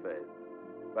reject their faith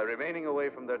by remaining away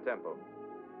from their temple.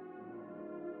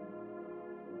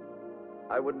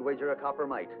 I wouldn't wager a copper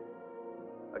mite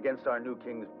against our new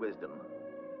king's wisdom.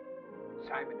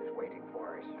 Simon is waiting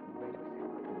for us.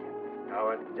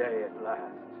 Our day at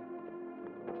last.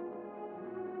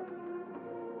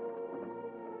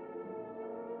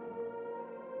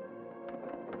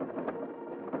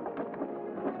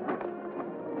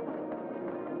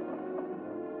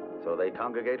 So they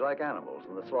congregate like animals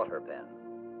in the slaughter pen.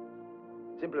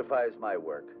 Simplifies my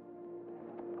work.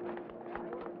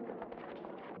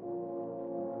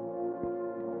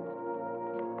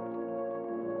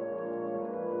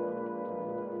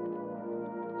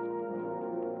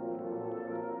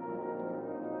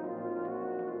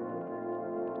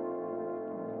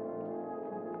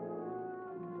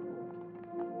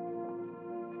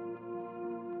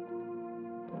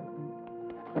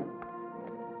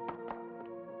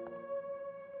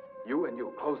 You and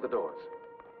you, close the doors.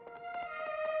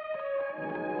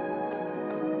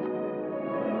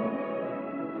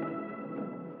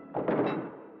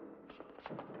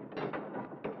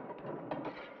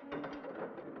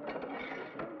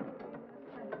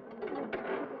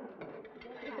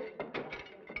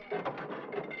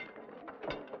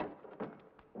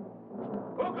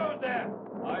 Who goes there?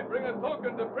 I bring a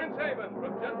token to Prince Haman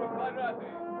from General Guadalupe.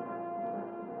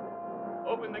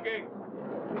 Open the gate.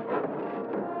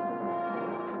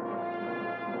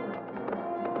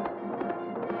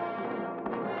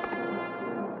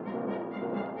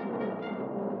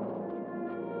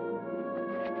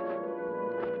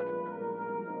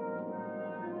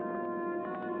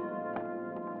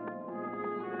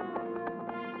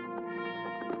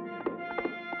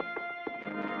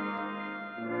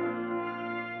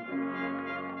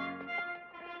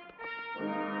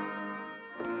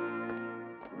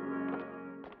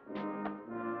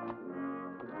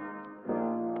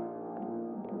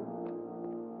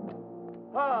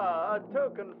 Ah, a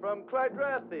token from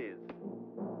Clydrathes.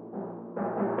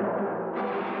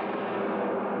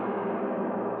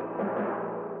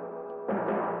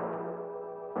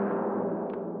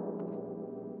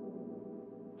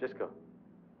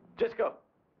 Gisco,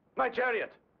 my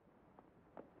chariot.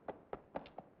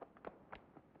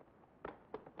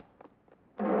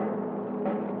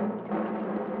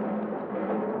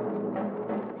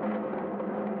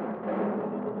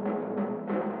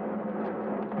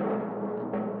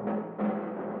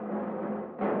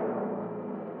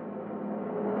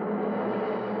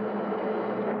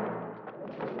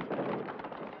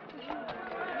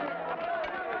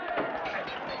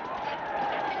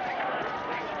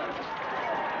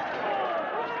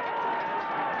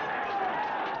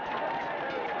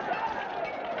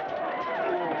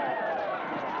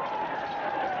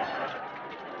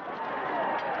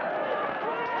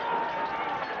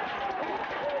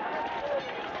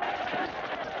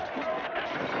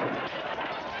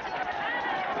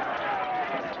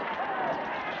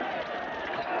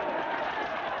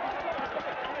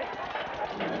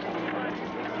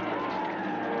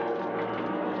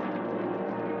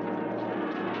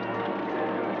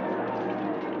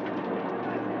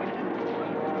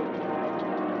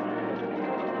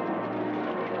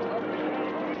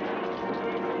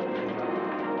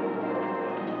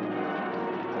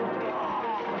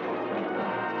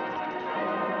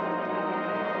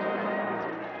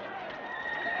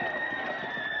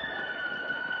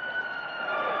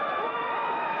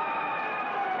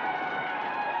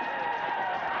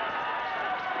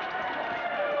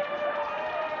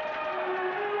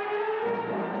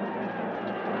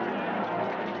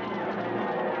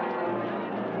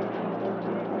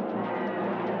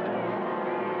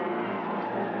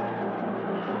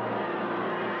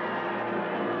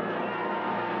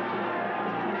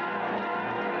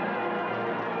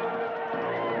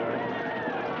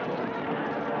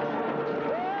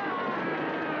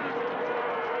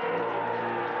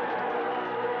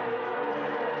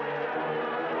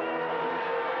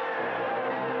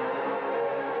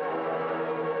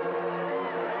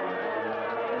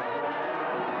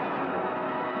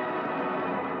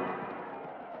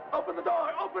 Open the door!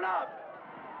 Open up!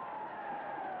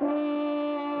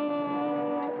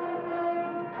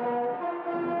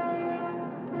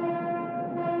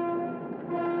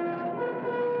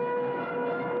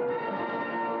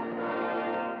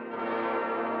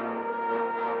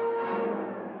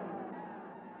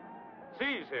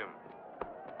 Seize him.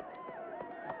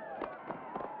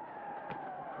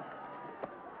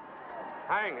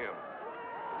 Hang him.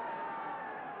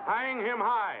 Hang him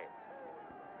high.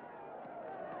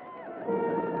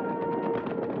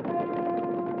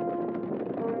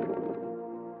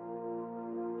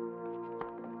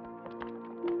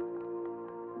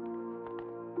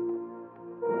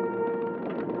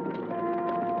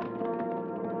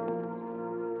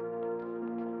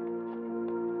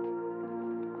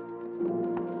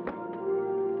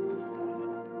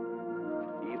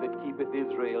 He that keepeth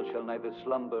Israel shall neither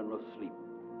slumber nor sleep.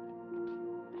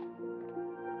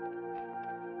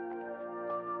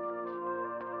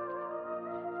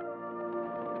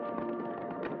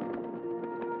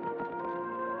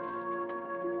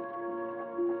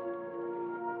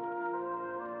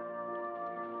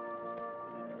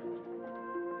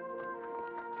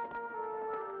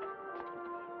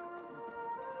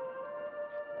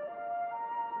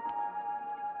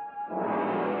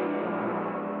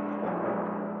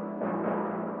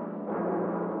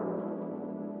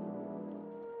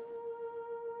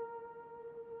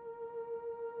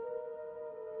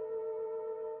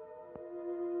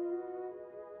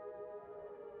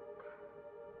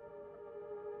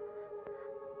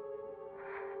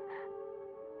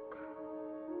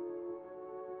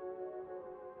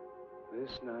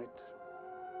 This night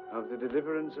of the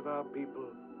deliverance of our people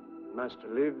must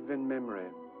live in memory.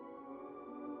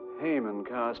 Haman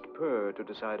cast pur to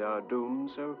decide our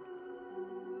doom, so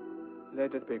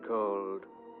let it be called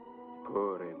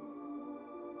Purim.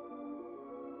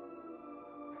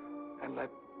 And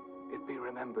let it be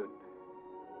remembered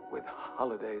with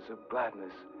holidays of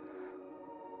gladness,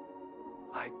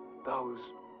 like those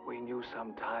we knew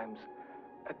sometimes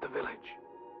at the village.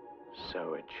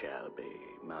 So it shall be,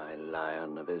 my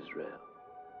Lion of Israel.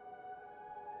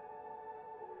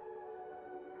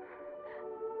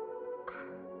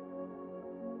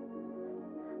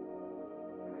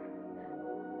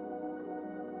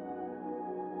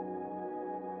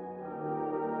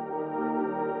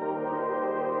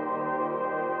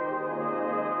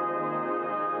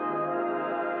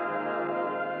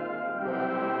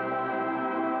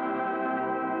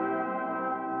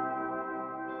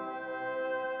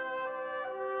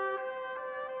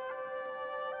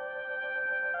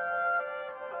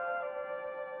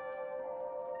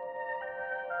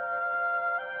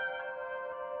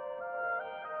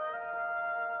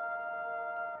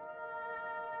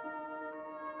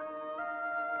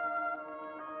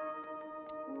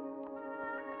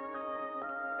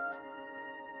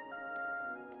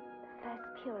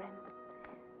 Purim.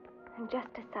 And just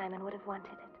as Simon would have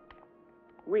wanted it.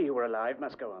 We who are alive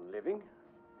must go on living.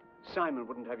 Simon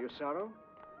wouldn't have your sorrow,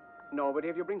 nor would he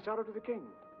have you bring sorrow to the king.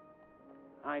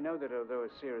 I know that although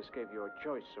Ahasuerus gave you a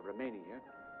choice of remaining here,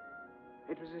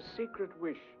 it was his secret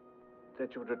wish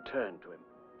that you would return to him.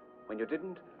 When you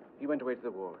didn't, he went away to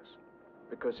the wars,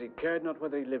 because he cared not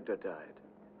whether he lived or died.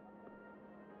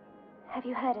 Have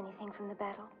you heard anything from the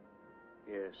battle?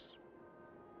 Yes.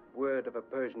 Word of a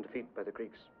Persian defeat by the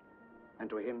Greeks. And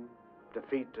to him,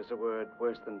 defeat is a word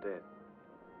worse than death.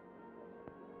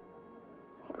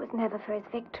 It was never for his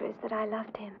victories that I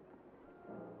loved him.